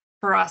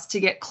for us to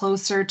get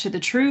closer to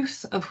the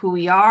truth of who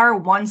we are,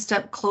 one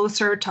step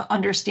closer to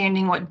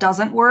understanding what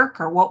doesn't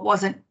work or what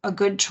wasn't a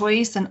good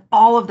choice. And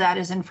all of that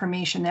is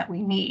information that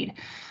we need.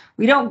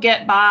 We don't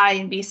get by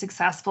and be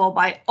successful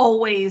by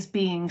always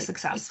being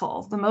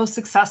successful. The most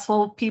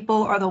successful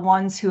people are the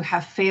ones who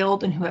have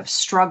failed and who have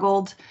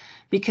struggled,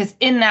 because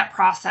in that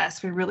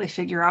process, we really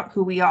figure out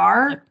who we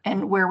are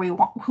and where we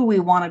want, who we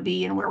want to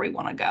be and where we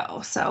want to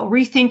go. So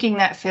rethinking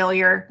that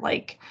failure,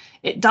 like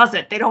it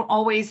doesn't, they don't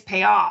always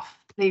pay off.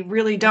 They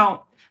really don't,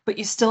 but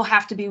you still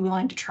have to be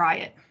willing to try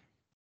it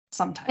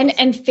sometimes.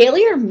 And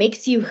failure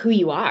makes you who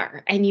you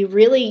are, and you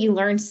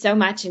learn so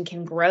much and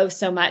can grow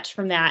so much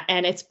from that.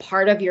 And it's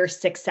part of your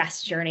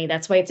success journey.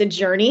 That's why it's a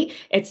journey.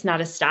 It's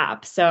not a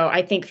stop. So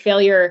I think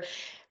failure,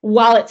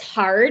 while it's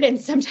hard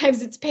and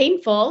sometimes it's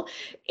painful,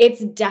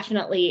 it's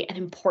definitely an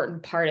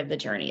important part of the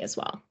journey as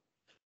well.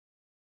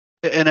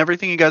 And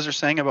everything you guys are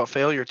saying about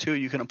failure too,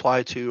 you can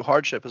apply to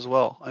hardship as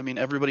well. I mean,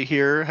 everybody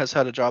here has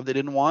had a job they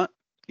didn't want.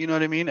 You know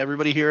what I mean?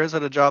 Everybody here has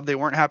had a job they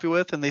weren't happy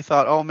with and they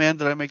thought, oh man,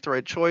 did I make the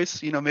right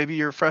choice? You know, maybe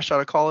you're fresh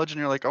out of college and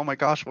you're like, oh my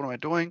gosh, what am I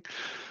doing?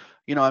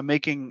 You know, I'm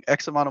making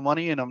X amount of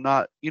money and I'm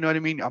not, you know what I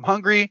mean? I'm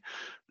hungry.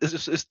 It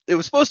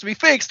was supposed to be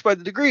fixed by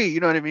the degree, you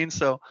know what I mean?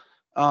 So,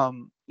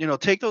 you know,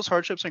 take those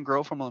hardships and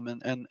grow from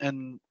them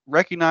and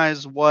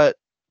recognize what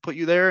put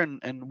you there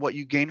and what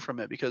you gain from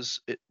it, because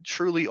it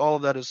truly, all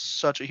of that is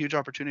such a huge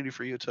opportunity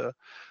for you to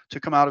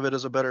come out of it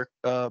as a better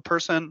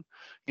person,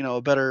 you know,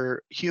 a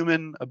better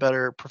human, a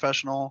better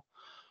professional.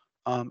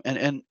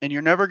 And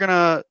you're never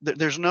gonna,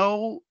 there's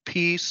no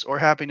peace or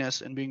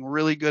happiness in being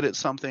really good at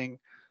something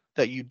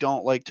that you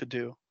don't like to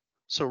do.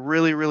 So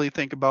really, really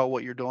think about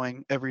what you're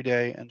doing every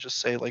day and just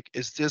say, like,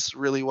 is this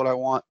really what I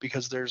want?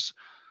 Because there's,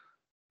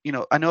 you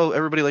know, I know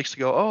everybody likes to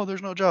go, oh,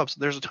 there's no jobs.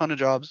 There's a ton of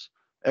jobs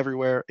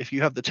everywhere. If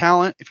you have the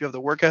talent, if you have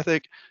the work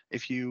ethic,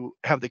 if you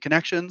have the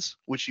connections,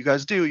 which you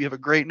guys do, you have a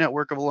great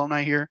network of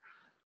alumni here.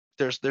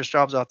 There's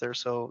jobs out there.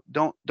 So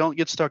don't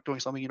get stuck doing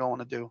something you don't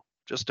want to do.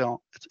 Just don't.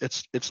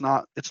 It's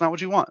not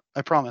what you want.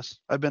 I promise.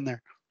 I've been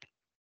there.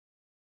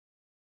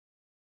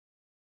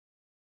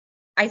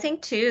 I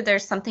think too,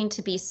 there's something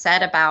to be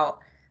said about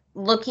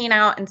looking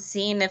out and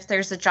seeing if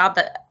there's a job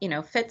that, you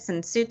know, fits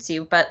and suits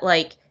you. But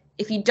like,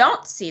 if you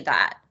don't see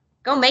that,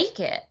 go make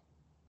it,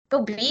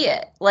 go be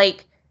it.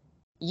 Like,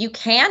 you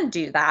can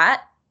do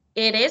that.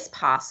 It is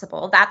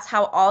possible. That's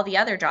how all the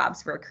other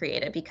jobs were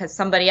created, because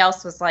somebody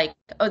else was like,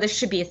 oh, this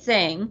should be a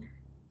thing.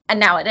 And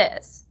now it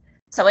is.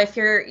 So if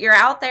you're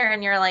out there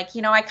and you're like,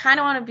 you know, I kind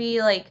of want to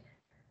be like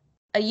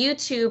a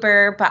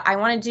YouTuber, but I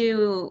want to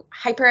do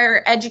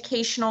hyper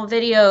educational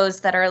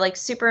videos that are like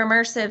super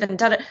immersive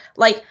and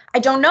like, I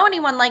don't know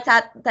anyone like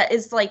that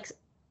is like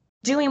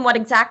doing what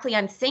exactly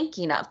I'm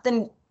thinking of,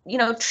 then, you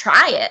know,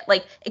 try it,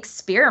 like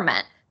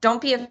experiment.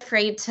 Don't be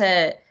afraid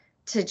to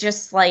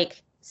just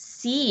like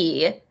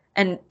see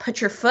and put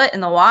your foot in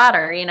the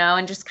water, you know,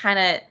 and just kind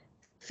of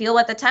feel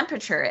what the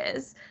temperature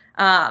is.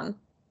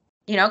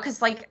 You know,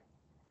 because like,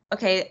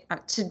 okay,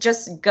 to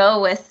just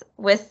go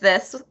with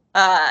this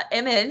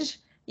image,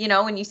 you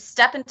know, when you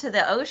step into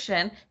the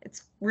ocean,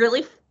 it's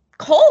really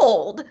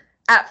cold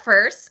at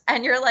first,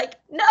 and you're like,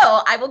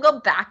 no, I will go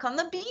back on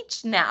the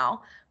beach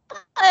now.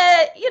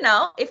 But, you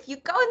know, if you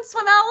go and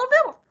swim out a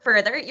little bit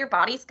further, your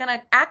body's going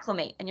to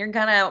acclimate and you're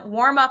going to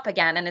warm up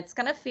again and it's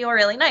going to feel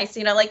really nice.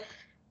 You know, like,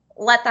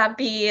 let that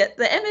be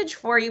the image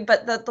for you.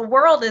 But the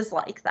world is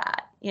like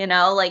that, you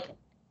know, like,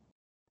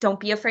 don't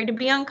be afraid to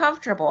be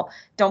uncomfortable.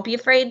 Don't be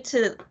afraid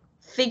to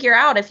figure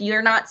out if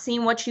you're not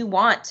seeing what you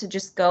want, to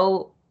just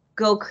go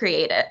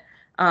create it.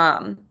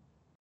 And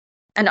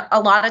a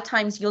lot of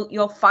times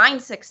you'll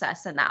find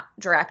success in that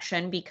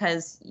direction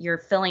because you're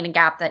filling a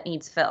gap that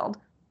needs filled.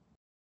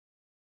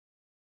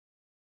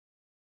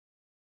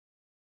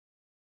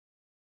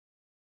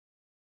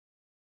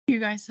 You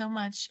guys so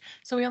much.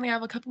 So we only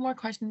have a couple more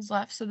questions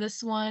left. So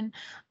this one,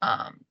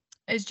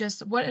 is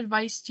just what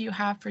advice do you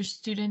have for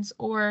students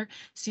or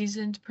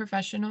seasoned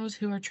professionals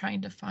who are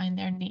trying to find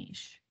their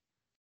niche?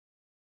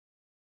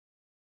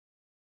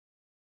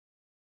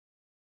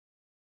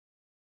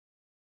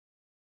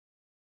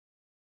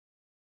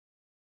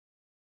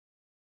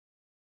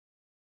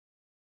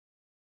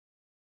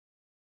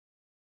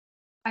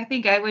 I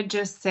think I would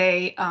just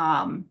say,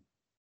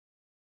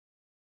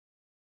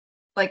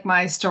 like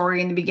my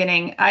story in the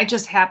beginning, I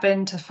just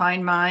happened to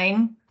find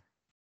mine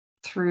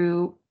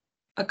through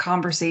a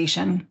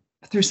conversation,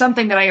 through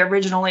something that I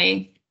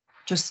originally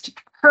just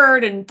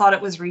heard and thought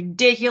it was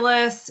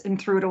ridiculous and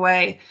threw it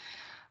away.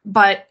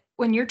 But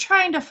when you're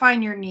trying to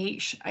find your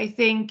niche, I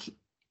think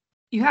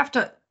you have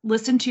to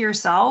listen to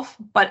yourself.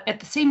 But at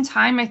the same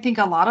time, I think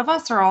a lot of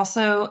us are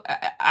also,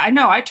 I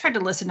know I tried to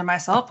listen to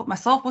myself, but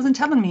myself wasn't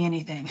telling me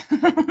anything.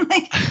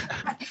 Like,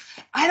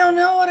 I don't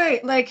know what I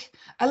like.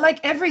 I like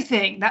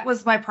everything. That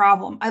was my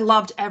problem. I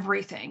loved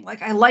everything.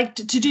 Like I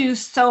liked to do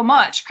so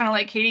much, kind of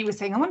like Katie was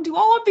saying, I want to do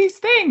all of these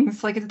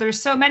things. Like there's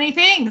so many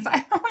things.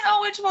 I don't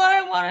know which one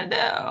I want to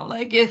do.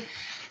 Like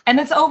and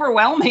it's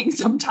overwhelming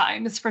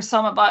sometimes for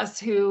some of us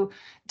who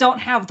don't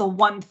have the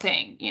one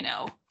thing, you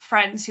know,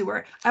 friends who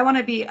were, I want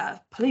to be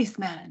a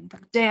policeman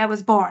from the day I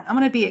was born. I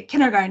want to be a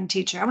kindergarten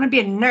teacher. I want to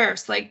be a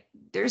nurse. Like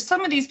there's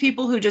some of these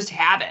people who just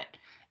have it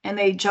and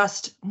they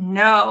just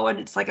know. And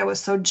it's like, I was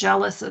so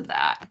jealous of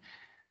that.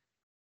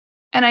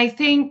 And I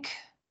think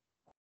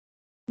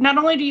not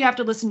only do you have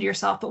to listen to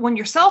yourself, but when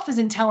yourself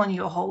isn't telling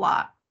you a whole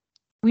lot,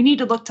 we need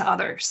to look to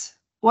others.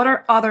 What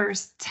are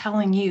others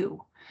telling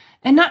you?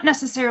 And not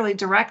necessarily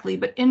directly,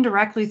 but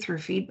indirectly through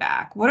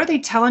feedback. What are they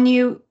telling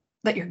you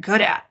that you're good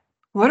at?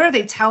 What are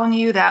they telling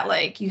you that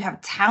like you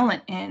have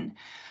talent in?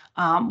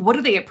 What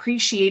do they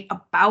appreciate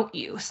about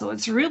you? So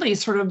it's really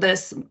sort of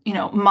this, you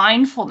know,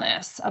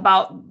 mindfulness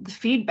about the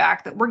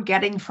feedback that we're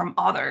getting from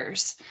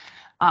others.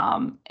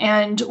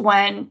 And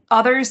when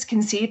others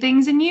can see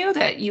things in you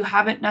that you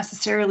haven't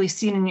necessarily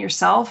seen in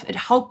yourself, it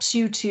helps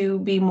you to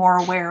be more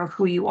aware of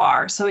who you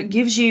are. So it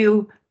gives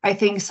you, I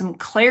think, some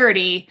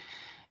clarity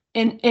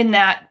in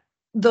that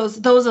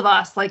those of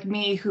us like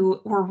me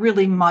who were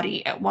really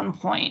muddy at one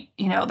point,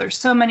 you know, there's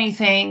so many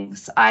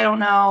things. I don't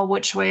know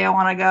which way I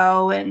want to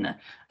go and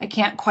I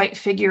can't quite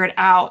figure it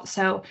out.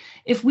 So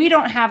if we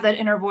don't have that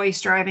inner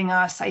voice driving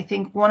us, I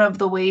think one of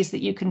the ways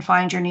that you can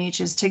find your niche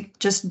is to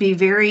just be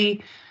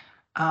very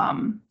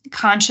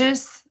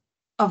conscious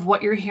of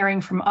what you're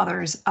hearing from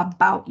others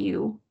about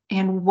you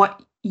and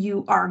what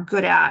you are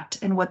good at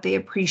and what they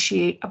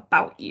appreciate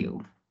about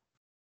you.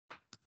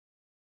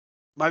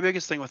 My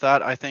biggest thing with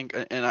that, I think,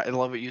 and I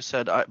love what you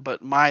said,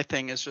 but my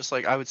thing is just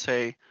like, I would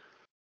say,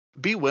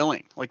 be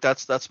willing. Like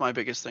that's my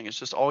biggest thing. It's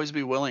just always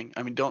be willing.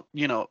 I mean, don't,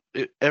 you know,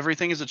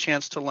 everything is a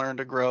chance to learn,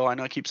 to grow. I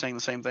know I keep saying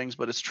the same things,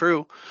 but it's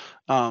true.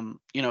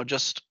 You know,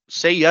 just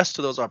say yes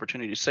to those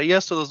opportunities. Say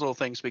yes to those little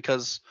things,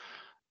 because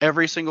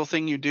every single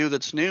thing you do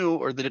that's new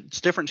or that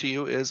it's different to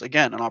you is,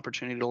 again, an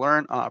opportunity to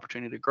learn, an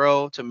opportunity to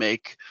grow, to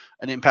make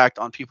an impact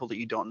on people that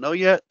you don't know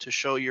yet, to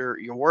show your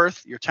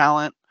worth, your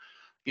talent,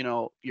 you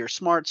know, your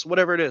smarts,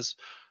 whatever it is.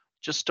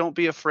 Just don't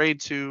be afraid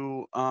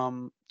to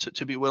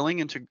be willing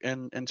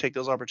and take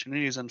those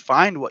opportunities and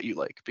find what you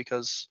like,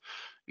 because,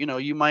 you know,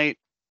 you might,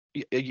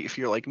 if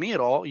you're like me at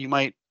all, you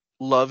might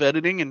love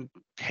editing and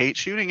hate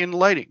shooting and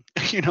lighting,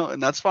 you know,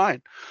 and that's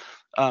fine.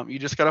 You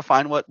just got to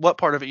find what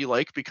part of it you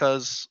like,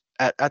 because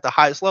at the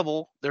highest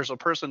level, there's a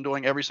person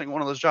doing every single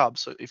one of those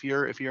jobs. So if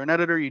you're an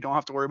editor, you don't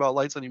have to worry about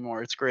lights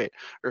anymore. It's great.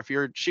 Or if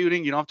you're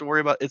shooting, you don't have to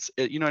worry about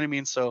you know what I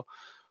mean? So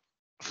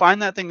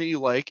find that thing that you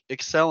like,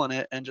 excel in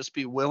it, and just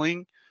be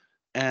willing,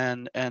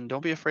 and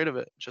don't be afraid of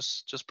it.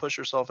 Just push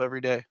yourself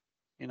every day.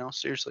 You know,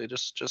 seriously,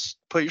 just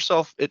put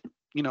yourself,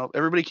 you know,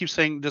 everybody keeps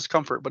saying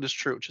discomfort, but it's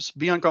true. Just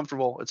be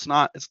uncomfortable. It's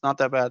not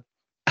that bad.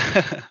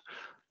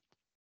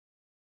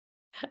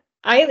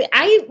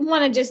 I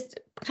want to just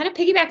kind of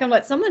piggyback on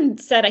what someone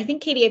said. I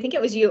think, Katie, I think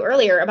it was you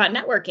earlier about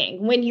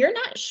networking. When you're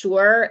not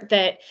sure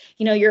that,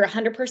 you know, you're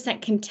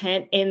 100%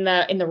 content in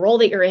the role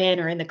that you're in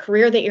or in the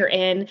career that you're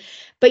in,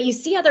 but you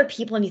see other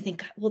people and you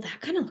think, well,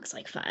 that kind of looks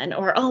like fun,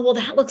 or, oh, well,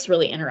 that looks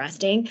really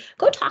interesting.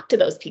 Go talk to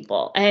those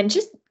people and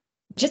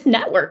just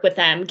network with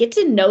them, get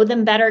to know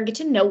them better, get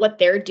to know what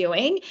they're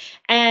doing.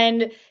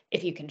 And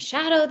if you can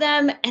shadow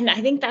them. And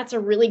I think that's a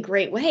really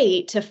great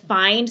way to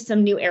find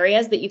some new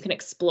areas that you can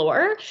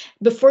explore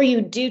before you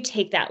do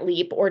take that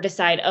leap or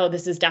decide, oh,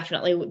 this is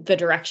definitely the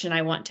direction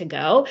I want to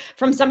go.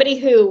 From somebody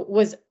who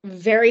was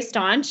very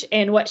staunch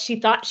in what she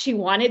thought she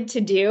wanted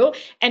to do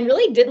and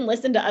really didn't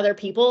listen to other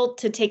people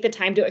to take the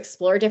time to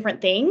explore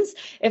different things.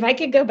 If I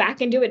could go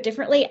back and do it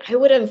differently, I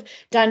would have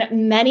done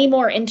many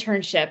more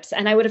internships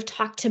and I would have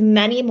talked to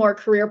many more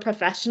career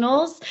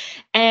professionals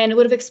and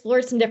would have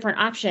explored some different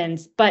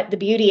options. But the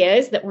beauty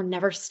is that we're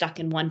never stuck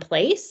in one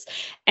place.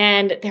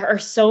 And there are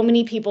so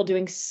many people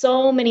doing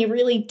so many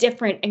really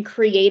different and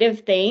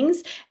creative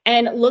things,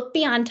 and look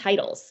beyond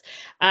titles.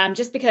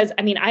 Just because,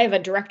 I mean, I have a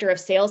director of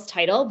sales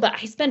title, but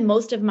I spend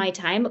most of my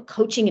time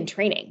coaching and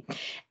training.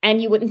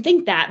 And you wouldn't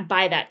think that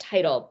by that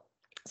title.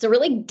 So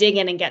really dig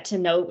in and get to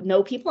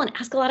know people and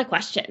ask a lot of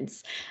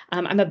questions.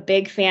 I'm a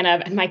big fan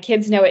of, and my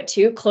kids know it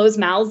too, closed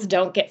mouths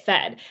don't get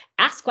fed.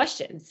 Ask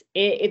questions.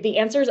 The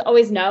answer is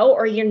always no,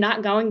 or you're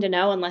not going to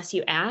know unless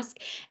you ask.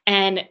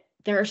 And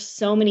there are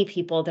so many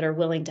people that are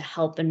willing to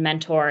help and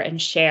mentor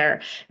and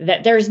share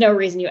that there's no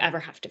reason you ever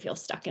have to feel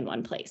stuck in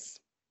one place.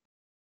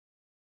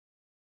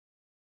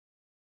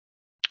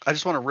 I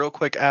just want to real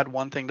quick add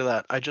one thing to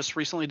that. I just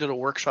recently did a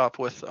workshop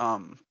with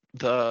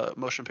the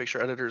Motion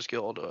Picture Editors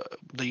Guild,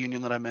 the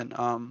union that I'm in,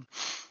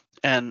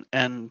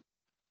 and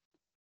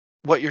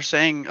what you're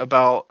saying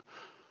about,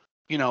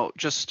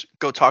 just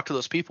go talk to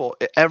those people.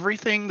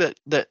 Everything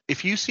that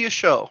if you see a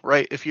show,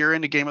 right? If you're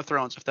into Game of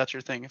Thrones, if that's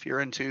your thing, if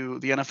you're into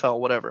the NFL,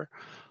 whatever,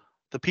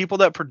 the people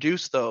that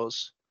produce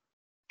those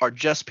are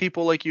just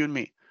people like you and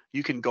me.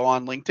 You can go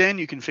on LinkedIn,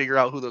 you can figure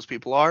out who those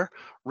people are,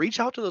 reach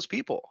out to those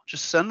people.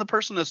 Just send the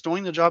person that's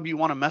doing the job you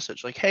want a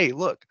message like, hey,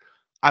 look,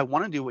 I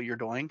want to do what you're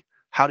doing.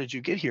 How did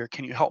you get here?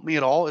 Can you help me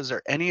at all? Is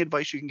there any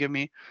advice you can give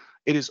me?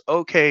 It is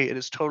okay. It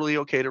is totally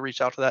okay to reach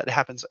out to that. It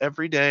happens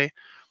every day.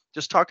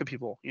 Just talk to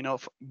people,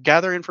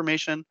 gather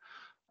information.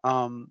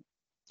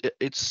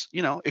 It's,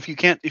 if you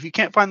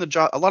can't find the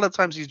job, a lot of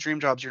times these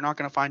dream jobs, you're not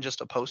going to find just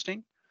a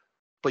posting,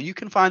 but you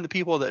can find the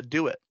people that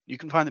do it. You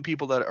can find the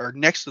people that are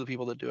next to the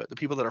people that do it, the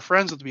people that are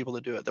friends with the people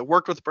that do it, that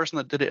worked with the person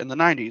that did it in the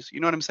 90s. You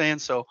know what I'm saying?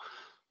 So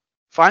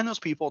find those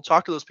people,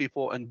 talk to those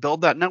people, and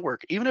build that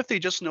network. Even if they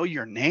just know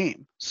your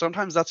name,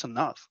 sometimes that's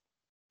enough.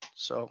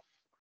 So.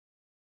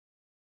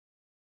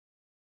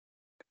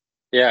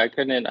 Yeah, I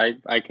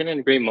couldn't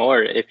agree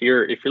more. If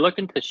you're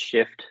looking to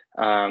shift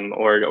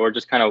or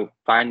just kind of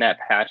find that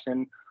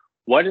passion,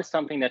 what is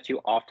something that you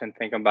often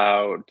think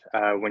about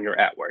when you're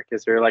at work?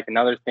 Is there like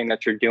another thing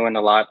that you're doing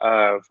a lot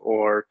of,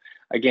 or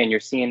again,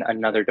 you're seeing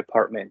another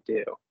department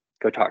do?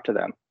 Go talk to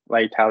them.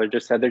 Like Tyler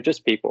just said, they're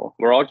just people.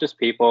 We're all just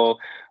people.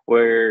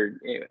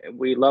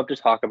 We love to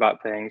talk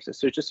about things.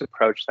 So just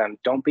approach them.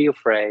 Don't be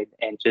afraid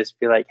and just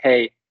be like,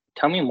 hey,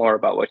 tell me more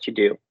about what you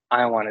do.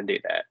 I want to do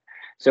that.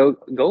 So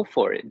go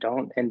for it.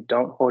 Don't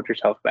hold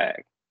yourself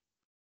back.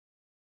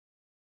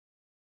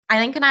 I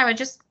think, and I would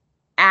just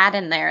add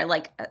in there,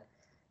 like,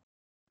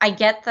 I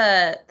get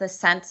the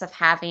sense of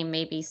having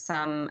maybe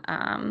some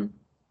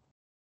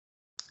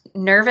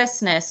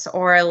nervousness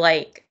or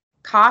like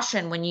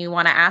caution when you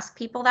want to ask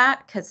people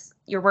that, because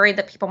you're worried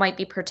that people might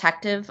be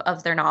protective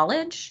of their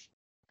knowledge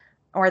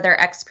or their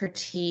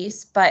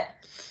expertise. But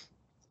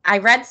I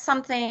read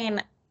something,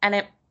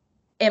 and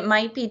it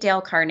might be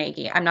Dale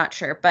Carnegie, I'm not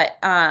sure, but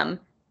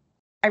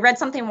I read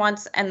something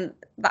once, and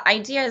the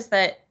idea is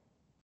that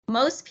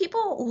most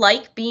people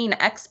like being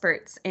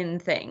experts in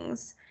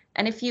things.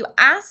 And if you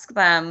ask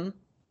them,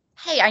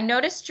 hey, I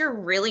noticed you're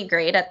really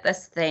great at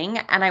this thing,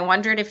 and I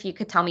wondered if you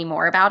could tell me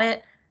more about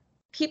it,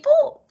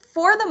 people,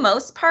 for the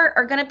most part,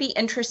 are going to be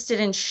interested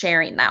in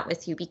sharing that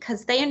with you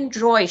because they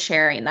enjoy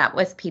sharing that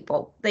with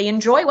people. They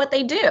enjoy what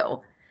they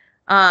do.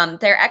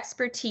 Their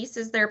expertise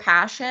is their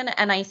passion.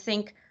 And I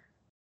think,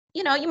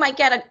 you might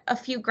get a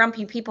few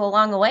grumpy people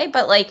along the way,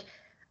 but like,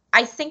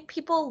 I think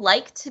people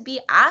like to be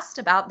asked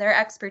about their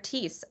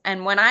expertise.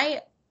 And when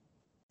I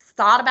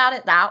thought about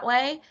it that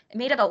way, it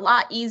made it a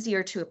lot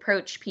easier to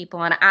approach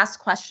people and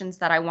ask questions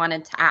that I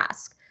wanted to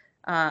ask.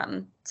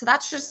 So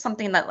that's just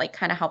something that like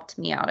kind of helped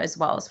me out as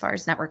well as far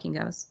as networking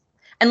goes.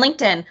 And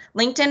LinkedIn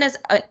is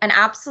an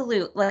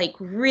absolute like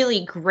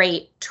really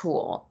great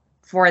tool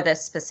for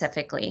this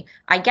specifically.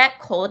 I get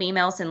cold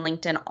emails in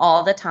LinkedIn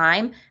all the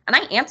time, and I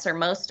answer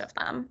most of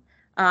them.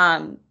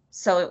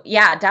 So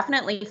yeah,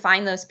 definitely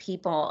find those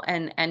people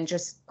and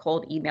just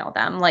cold email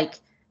them. Like,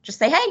 just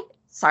say, hey,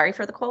 sorry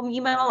for the cold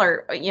email,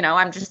 or,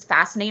 I'm just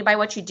fascinated by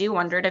what you do.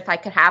 Wondered if I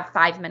could have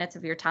 5 minutes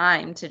of your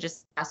time to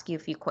just ask you a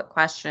few quick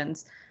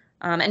questions.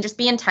 And just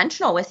be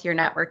intentional with your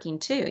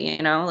networking too,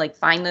 like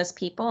find those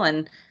people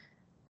and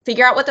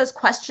figure out what those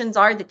questions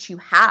are that you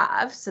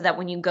have so that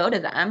when you go to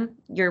them,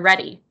 you're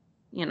ready,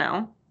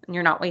 and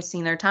you're not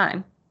wasting their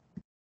time.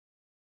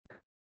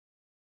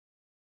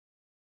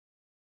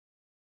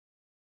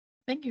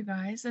 Thank you,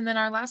 guys. And then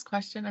our last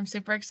question I'm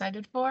super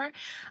excited for.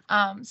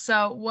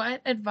 So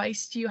what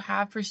advice do you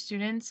have for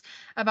students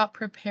about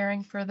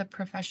preparing for the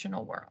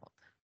professional world?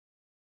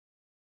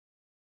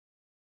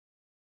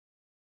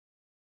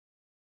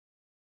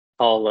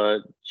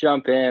 I'll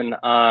jump in.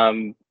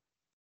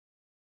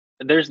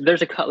 There's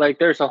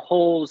a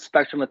whole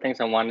spectrum of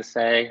things I want to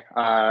say,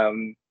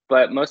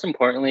 but most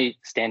importantly,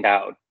 stand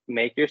out.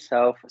 Make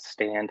yourself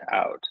stand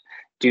out.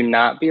 Do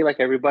not be like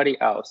everybody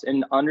else,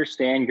 and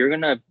understand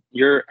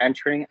you're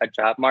entering a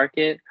job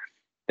market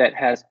that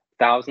has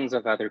thousands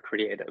of other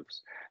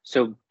creatives.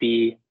 So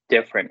be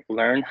different.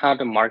 Learn how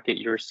to market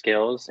your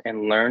skills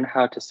and learn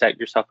how to set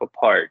yourself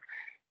apart.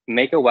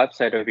 Make a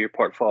website of your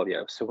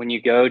portfolio. So when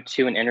you go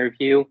to an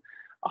interview,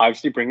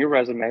 obviously bring your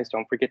resumes.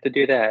 Don't forget to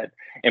do that,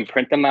 and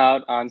print them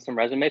out on some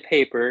resume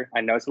paper.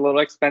 I know it's a little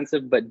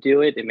expensive, but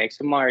do it. It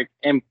makes a mark,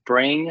 and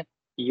bring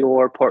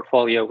your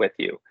portfolio with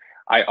you.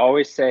 I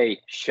always say,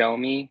 show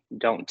me,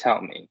 don't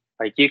tell me.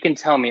 Like, you can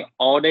tell me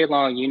all day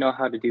long, you know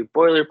how to do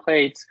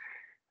boilerplates,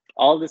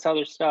 all this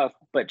other stuff,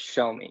 but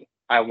show me.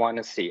 I want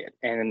to see it,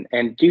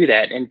 and do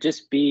that, and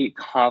just be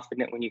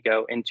confident when you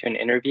go into an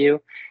interview,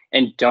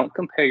 and don't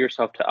compare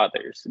yourself to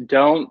others.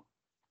 Don't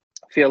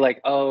feel like,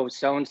 oh,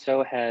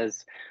 so-and-so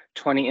has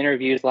 20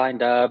 interviews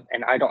lined up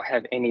and I don't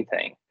have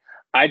anything.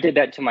 I did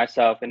that to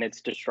myself and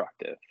it's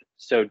destructive.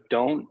 So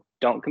don't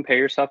compare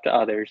yourself to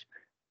others.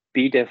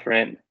 Be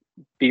different,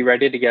 be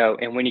ready to go.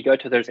 And when you go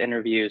to those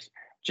interviews,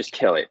 just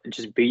kill it.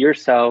 Just be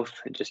yourself,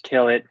 just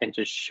kill it, and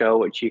just show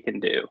what you can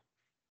do.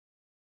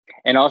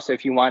 And also,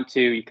 if you want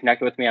to, you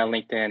connect with me on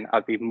LinkedIn.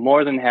 I'd be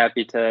more than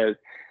happy to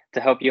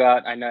help you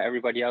out. I know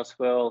everybody else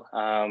will.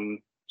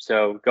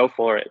 So go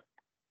for it.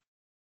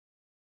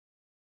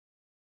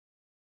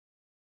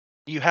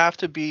 You have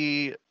to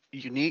be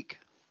unique.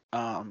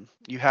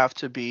 You have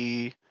to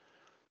be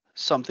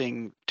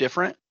something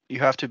different. You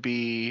have to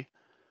be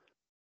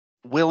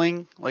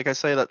willing. Like I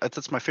say,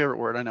 that's my favorite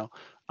word. I know.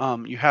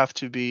 You have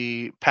to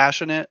be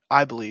passionate,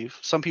 I believe.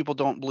 Some people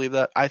don't believe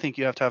that. I think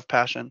you have to have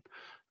passion.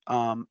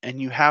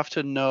 And you have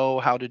to know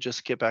how to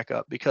just get back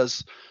up,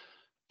 because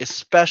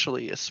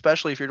especially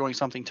if you're doing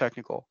something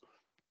technical,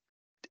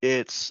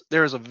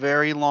 there's a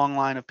very long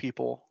line of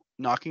people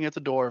knocking at the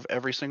door of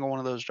every single one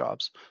of those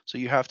jobs. So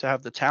you have to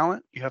have the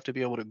talent. You have to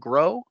be able to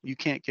grow. You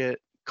can't get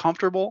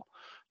comfortable.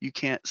 You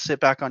can't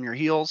sit back on your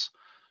heels.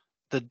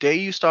 The day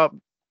you stop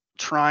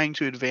trying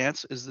to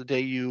advance is the day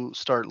you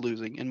start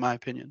losing, in my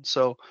opinion.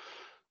 So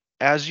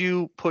as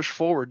you push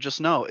forward, just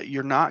know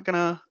you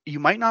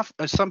might not,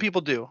 some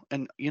people do.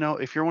 And,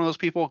 if you're one of those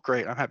people,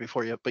 great, I'm happy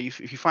for you. But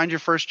if you find your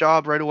first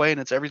job right away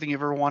and it's everything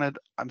you've ever wanted,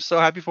 I'm so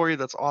happy for you.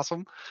 That's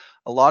awesome.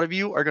 A lot of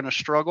you are going to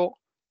struggle.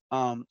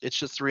 It's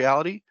just the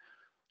reality.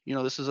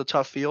 This is a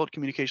tough field.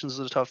 Communications is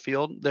a tough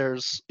field.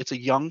 It's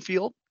a young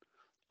field.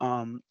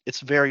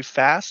 It's very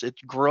fast. It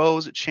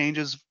grows. It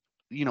changes,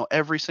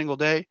 every single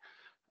day.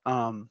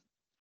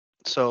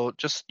 So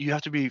you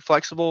have to be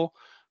flexible,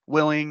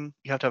 willing.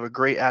 You have to have a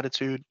great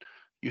attitude.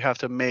 You have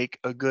to make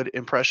a good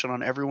impression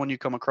on everyone you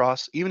come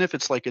across, even if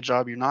it's like a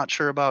job you're not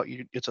sure about.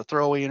 It's a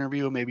throwaway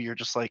interview. Maybe you're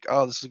just like,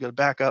 oh, this is good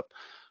backup.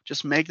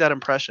 Just make that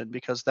impression,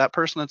 because that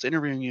person that's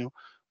interviewing you,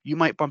 you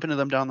might bump into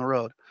them down the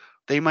road.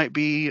 They might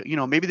be,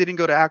 maybe they didn't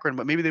go to Akron,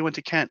 but maybe they went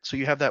to Kent. So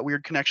you have that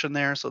weird connection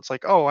there. So it's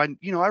like, oh, I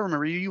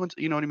remember you. You went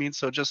to, you know what I mean?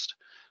 So just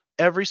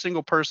every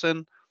single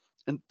person,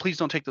 and please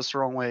don't take this the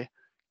wrong way,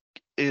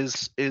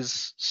 is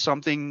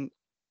something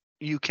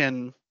you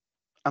can,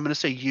 I'm going to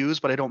say use,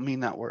 but I don't mean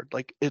that word.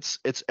 Like it's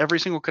every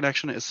single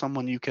connection is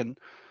someone you can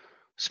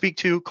speak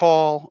to,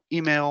 call,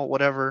 email,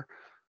 whatever.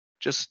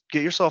 Just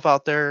get yourself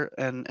out there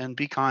and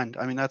be kind.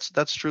 I mean,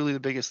 that's truly the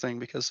biggest thing,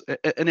 because,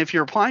 and if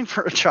you're applying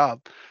for a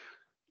job,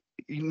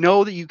 you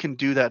know that you can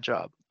do that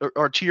job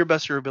or to your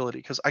best of your ability.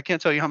 Because I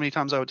can't tell you how many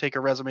times I would take a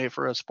resume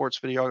for a sports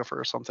videographer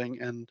or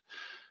something, and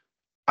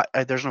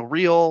there's no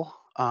reel.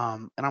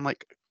 And I'm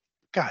like,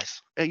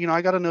 guys,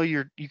 I got to know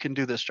you can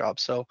do this job.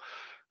 So,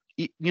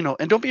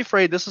 and don't be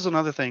afraid. This is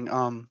another thing.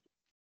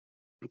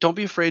 Don't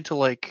be afraid to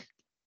like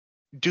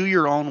do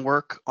your own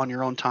work on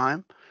your own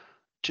time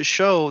to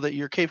show that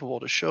you're capable,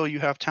 to show you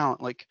have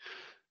talent. Like,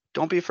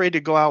 don't be afraid to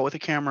go out with a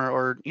camera,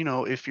 or,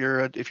 if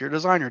you're a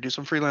designer, do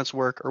some freelance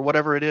work or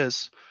whatever it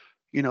is,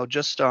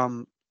 just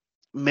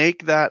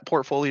make that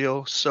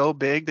portfolio so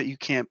big that you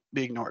can't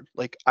be ignored.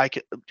 Like I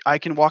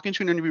can walk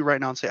into an interview right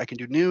now and say, I can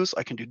do news,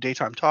 I can do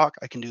daytime talk,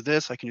 I can do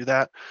this, I can do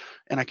that,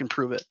 and I can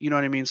prove it. You know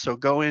what I mean? So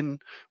go in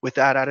with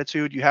that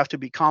attitude. You have to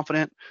be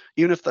confident,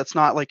 even if that's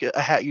not like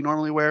a hat you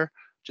normally wear.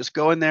 Just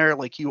go in there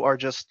like you are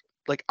just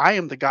like, I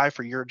am the guy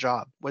for your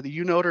job. Whether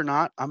you know it or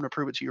not, I'm going to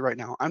prove it to you right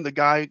now. I'm the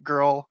guy,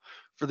 girl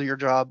for your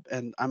job,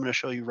 and I'm going to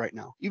show you right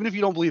now, even if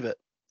you don't believe it.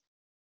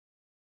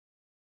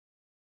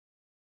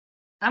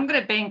 I'm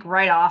going to bank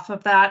right off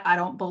of that. I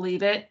don't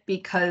believe it,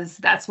 because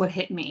that's what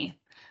hit me.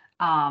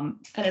 And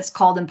it's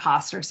called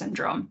imposter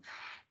syndrome.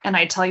 And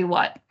I tell you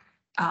what,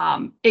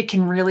 it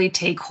can really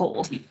take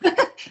hold.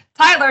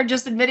 Tyler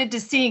just admitted to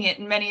seeing it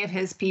in many of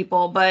his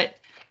people, but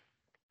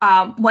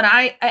when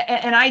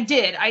I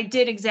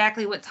did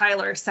exactly what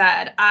Tyler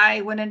said.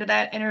 I went into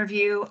that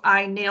interview.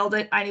 I nailed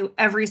it. I knew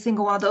every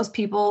single one of those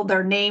people,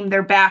 their name,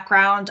 their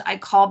background. I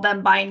called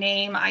them by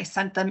name. I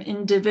sent them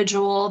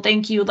individual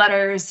thank you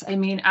letters. I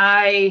mean,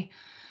 I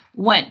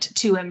went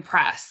to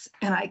impress,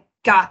 and I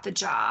got the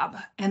job.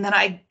 And then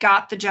I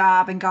got the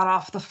job and got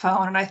off the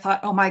phone, and I thought,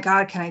 oh my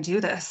God, can I do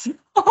this?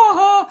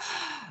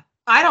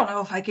 I don't know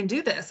if I can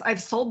do this.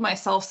 I've sold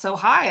myself so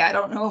high. I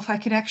don't know if I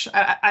can actually,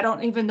 I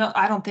don't even know.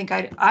 I don't think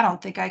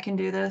I can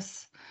do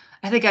this.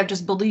 I think I've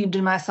just believed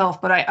in myself,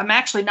 but I'm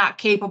actually not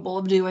capable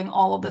of doing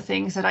all of the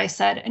things that I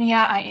said. And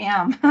yeah, I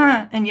am.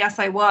 And yes,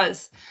 I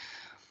was.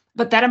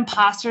 But that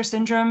imposter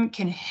syndrome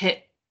can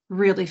hit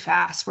really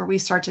fast, where we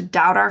start to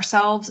doubt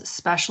ourselves,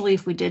 especially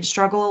if we did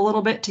struggle a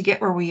little bit to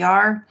get where we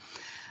are.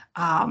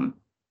 And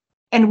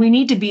we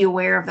need to be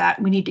aware of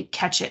that. We need to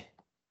catch it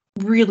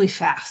really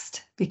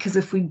fast, because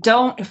if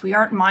we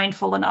aren't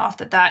mindful enough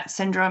that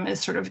syndrome is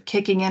sort of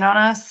kicking in on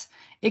us,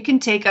 it can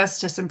take us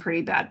to some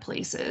pretty bad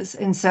places.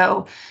 And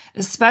so,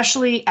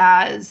 especially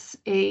as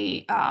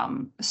a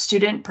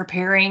student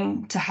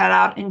preparing to head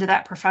out into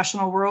that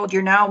professional world,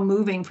 you're now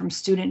moving from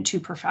student to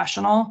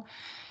professional.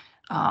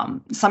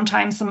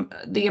 Sometimes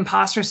the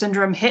imposter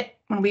syndrome hit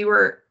when we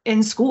were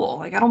in school.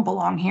 Like, I don't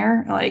belong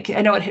here. Like,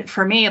 I know it hit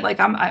for me. Like,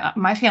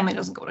 my family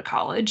doesn't go to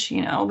college.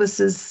 You know,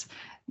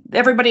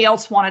 everybody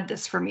else wanted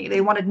this for me.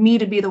 They wanted me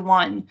to be the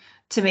one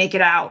to make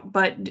it out,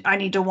 but I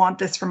need to want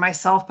this for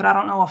myself, but I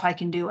don't know if I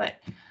can do it.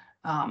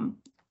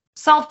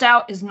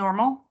 Self-doubt is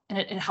normal, and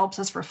it helps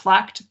us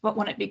reflect, but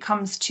when it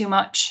becomes too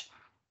much,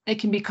 it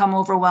can become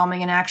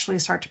overwhelming and actually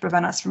start to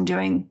prevent us from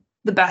doing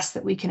the best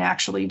that we can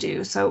actually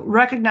do. So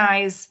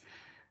recognize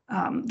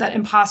that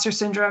imposter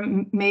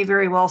syndrome may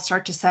very well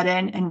start to set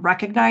in, and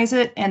recognize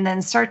it, and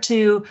then start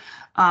to,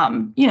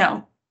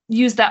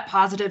 use that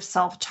positive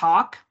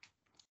self-talk.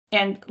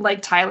 And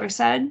like Tyler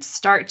said,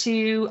 start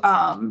to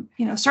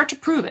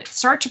prove it.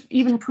 Start to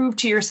even prove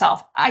to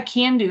yourself, I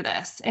can do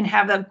this, and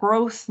have that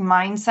growth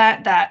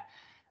mindset that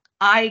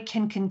I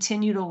can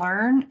continue to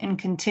learn and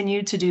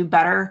continue to do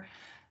better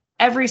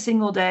every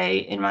single day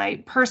in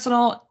my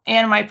personal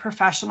and my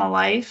professional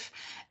life.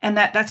 And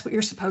that's what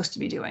you're supposed to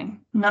be doing.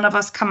 None of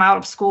us come out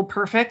of school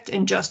perfect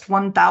and just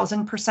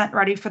 1000%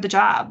 ready for the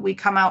job. We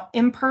come out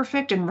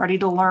imperfect and ready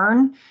to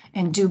learn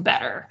and do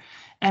better.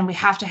 And we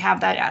have to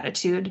have that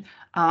attitude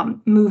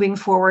moving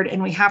forward.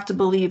 And we have to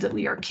believe that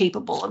we are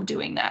capable of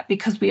doing that,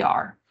 because we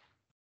are.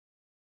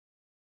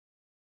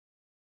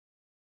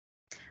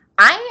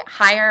 I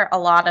hire a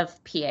lot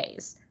of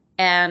PAs.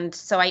 And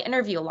so I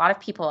interview a lot of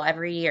people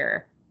every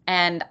year.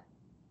 And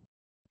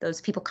those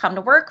people come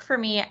to work for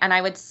me. And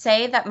I would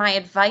say that my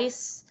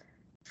advice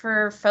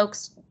for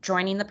folks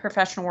joining the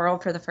professional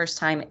world for the first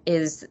time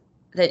is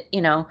that,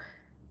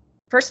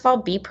 first of all,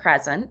 be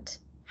present,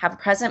 have a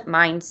present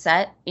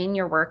mindset in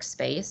your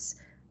workspace.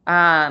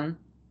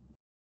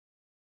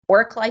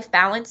 Work-life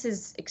balance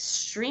is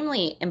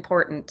extremely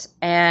important,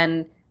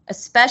 and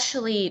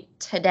especially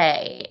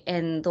today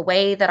in the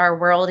way that our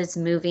world is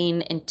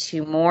moving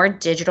into more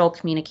digital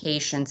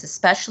communications,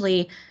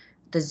 especially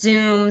the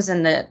Zooms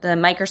and the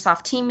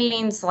Microsoft Team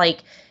meetings.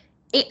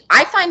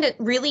 I find it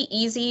really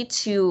easy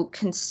to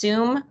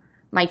consume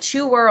my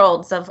two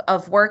worlds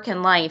of work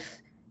and life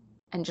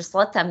and just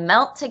let them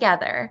melt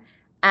together.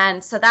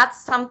 And so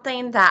that's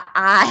something that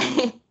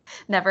I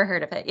never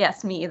heard of it.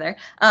 Yes, me either.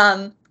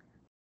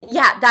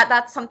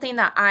 That's something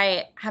that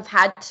I have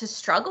had to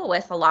struggle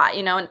with a lot,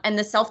 and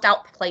the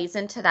self-doubt plays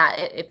into that.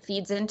 It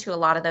feeds into a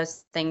lot of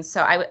those things.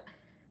 So I would,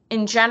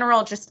 in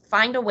general, just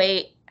find a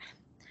way.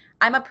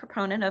 I'm a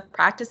proponent of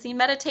practicing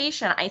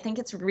meditation. I think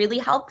it's really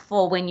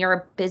helpful when you're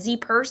a busy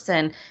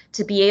person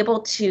to be able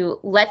to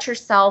let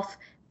yourself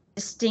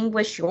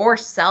distinguish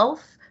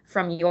yourself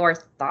from your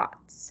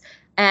thoughts,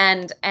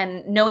 and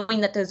knowing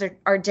that those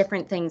are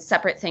different things,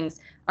 separate things.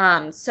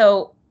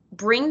 So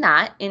bring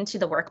that into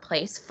the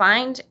workplace,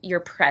 find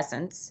your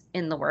presence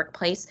in the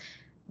workplace,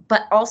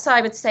 but also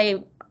I would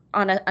say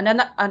on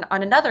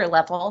another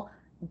level,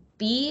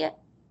 be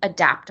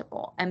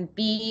adaptable and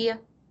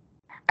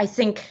I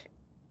think,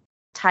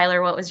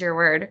 Tyler, what was your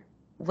word?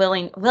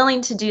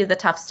 Willing to do the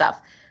tough stuff.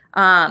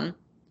 I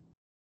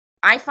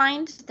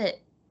find that,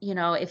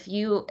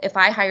 if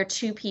I hire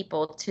two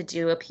people to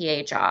do a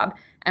PA job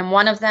and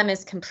one of them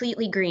is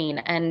completely green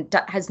and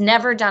has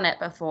never done it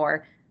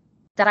before,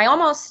 that I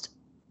almost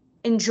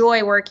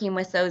enjoy working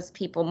with those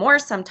people more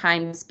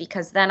sometimes,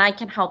 because then I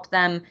can help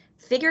them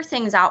figure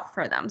things out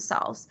for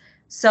themselves.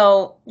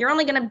 So you're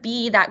only going to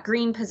be that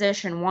green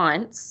position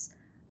once.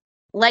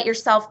 Let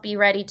yourself be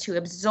ready to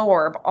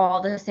absorb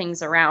all the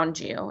things around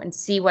you and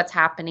see what's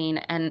happening,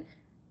 and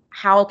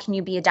how can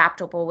you be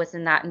adaptable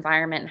within that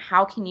environment?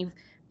 How can you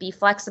be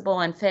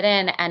flexible and fit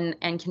in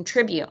and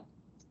contribute?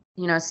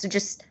 So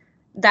just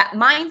that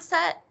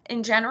mindset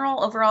in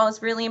general overall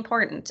is really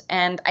important.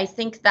 And I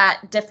think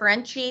that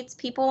differentiates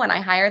people when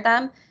I hire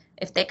them.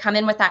 If they come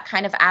in with that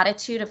kind of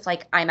attitude of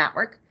I'm at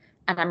work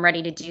and I'm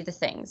ready to do the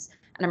things,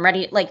 and I'm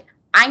ready,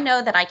 I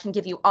know that I can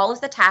give you all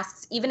of the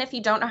tasks, even if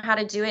you don't know how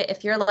to do it.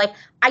 If you're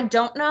I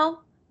don't know,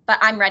 but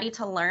I'm ready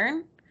to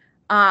learn,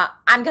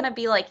 I'm going to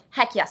be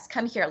heck yes,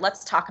 come here,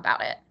 let's talk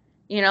about it.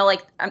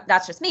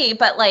 That's just me,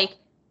 but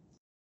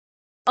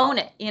own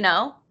it,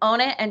 own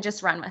it and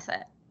just run with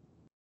it.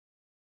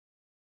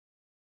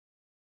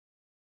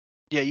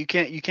 Yeah, you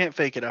can't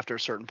fake it after a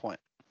certain point.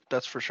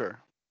 That's for sure.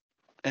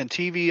 And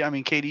TV, I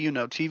mean, Katie,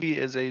 TV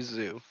is a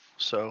zoo,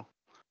 so.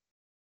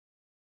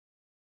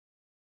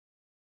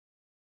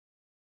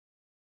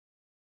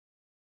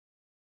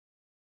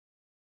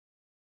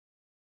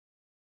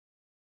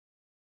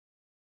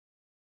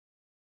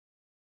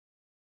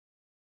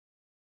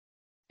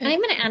 I'm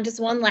going to add just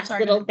one last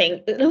little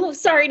thing. Oh,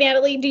 sorry,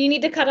 Natalie. Do you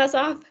need to cut us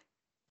off?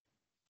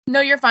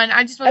 No, you're fine.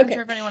 I just wasn't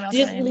sure if anyone else.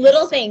 Just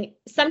little thing.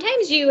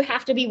 Sometimes you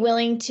have to be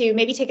willing to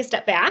maybe take a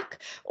step back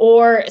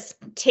or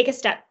take a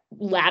step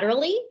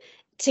laterally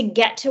to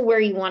get to where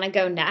you want to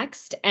go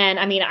next. And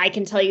I mean, I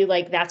can tell you,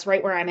 like, that's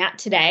right where I'm at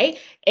today,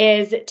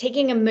 is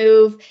taking a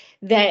move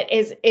that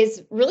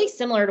is really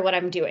similar to what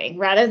I'm doing,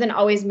 rather than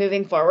always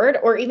moving forward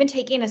or even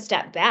taking a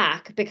step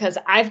back, because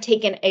I've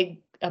taken a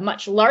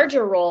much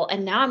larger role.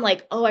 And now I'm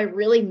like, oh, I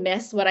really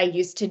miss what I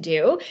used to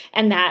do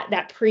and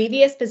that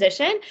previous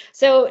position.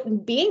 So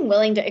being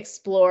willing to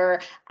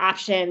explore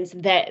options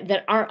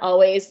that aren't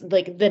always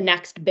like the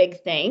next big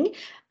thing,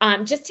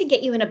 just to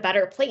get you in a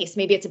better place.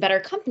 Maybe it's a better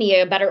company,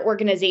 a better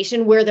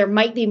organization where there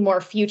might be more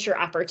future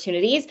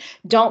opportunities.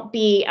 Don't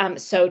be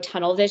so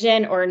tunnel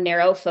vision or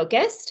narrow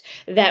focused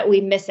that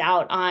we miss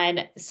out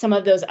on some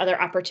of those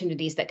other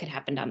opportunities that could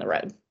happen down the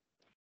road.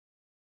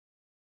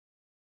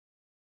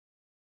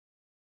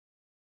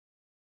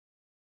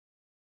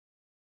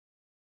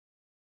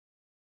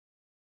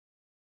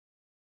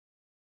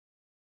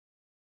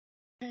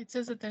 It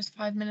says that there's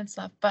 5 minutes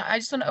left, but I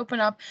just want to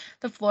open up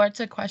the floor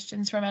to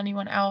questions from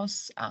anyone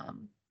else.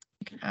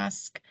 You can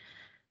ask,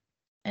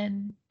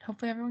 and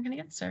hopefully everyone can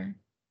answer.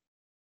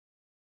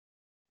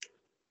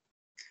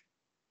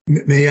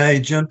 May I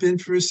jump in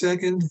for a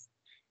second?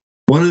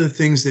 One of the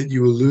things that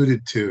you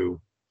alluded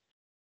to,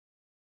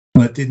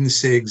 but didn't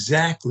say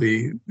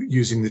exactly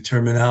using the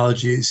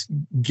terminology, is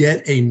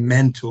get a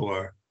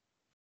mentor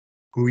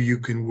who you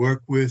can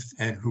work with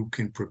and who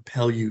can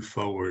propel you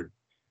forward.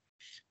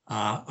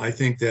 I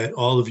think that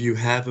all of you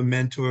have a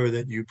mentor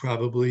that you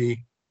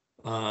probably,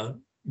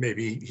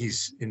 maybe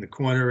he's in the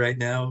corner right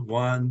now,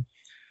 Juan,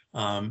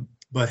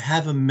 but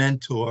have a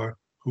mentor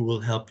who will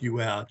help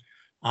you out.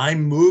 I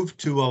moved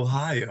to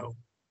Ohio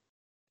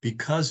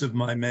because of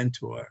my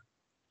mentor.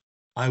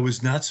 I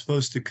was not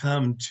supposed to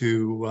come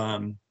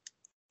to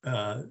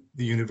the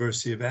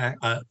University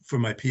of, for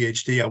my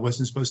PhD. I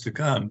wasn't supposed to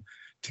come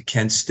to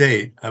Kent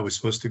State. I was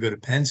supposed to go to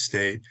Penn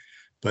State.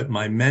 But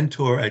my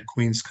mentor at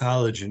Queens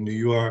College in New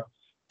York,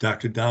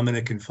 Dr.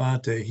 Dominic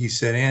Infante, he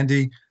said,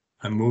 Andy,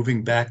 I'm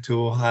moving back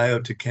to Ohio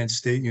to Kent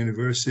State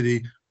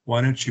University.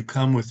 Why don't you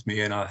come with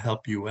me and I'll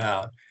help you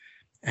out?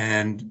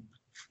 And,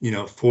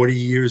 40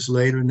 years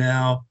later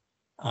now,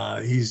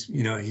 he's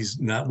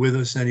not with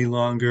us any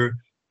longer.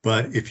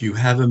 But if you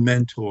have a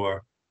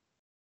mentor,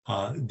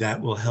 that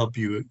will help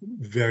you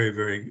very,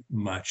 very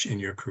much in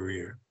your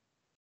career.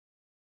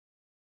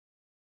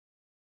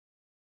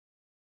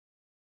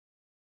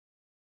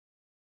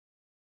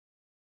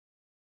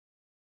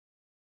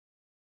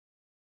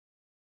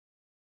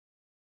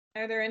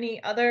 Are there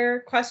any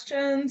other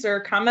questions or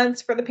comments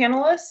for the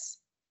panelists?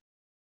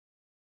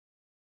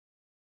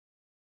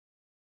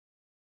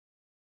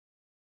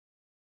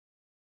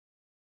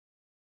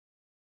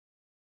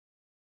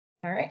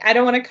 All right, I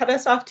don't want to cut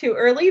us off too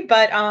early,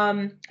 but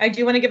I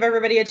do want to give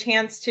everybody a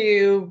chance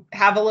to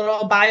have a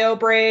little bio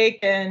break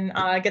and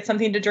get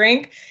something to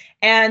drink.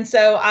 And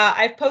so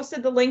I've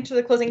posted the link to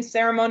the closing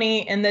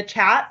ceremony in the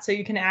chat, so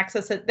you can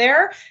access it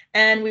there.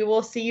 And we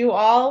will see you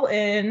all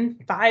in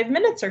 5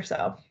 minutes or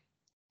so.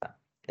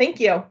 Thank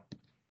you.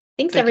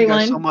 Thanks, Thank everyone. you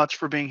guys so much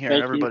for being here, Thank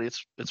you. everybody.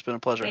 It's been a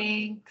pleasure.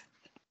 Thanks.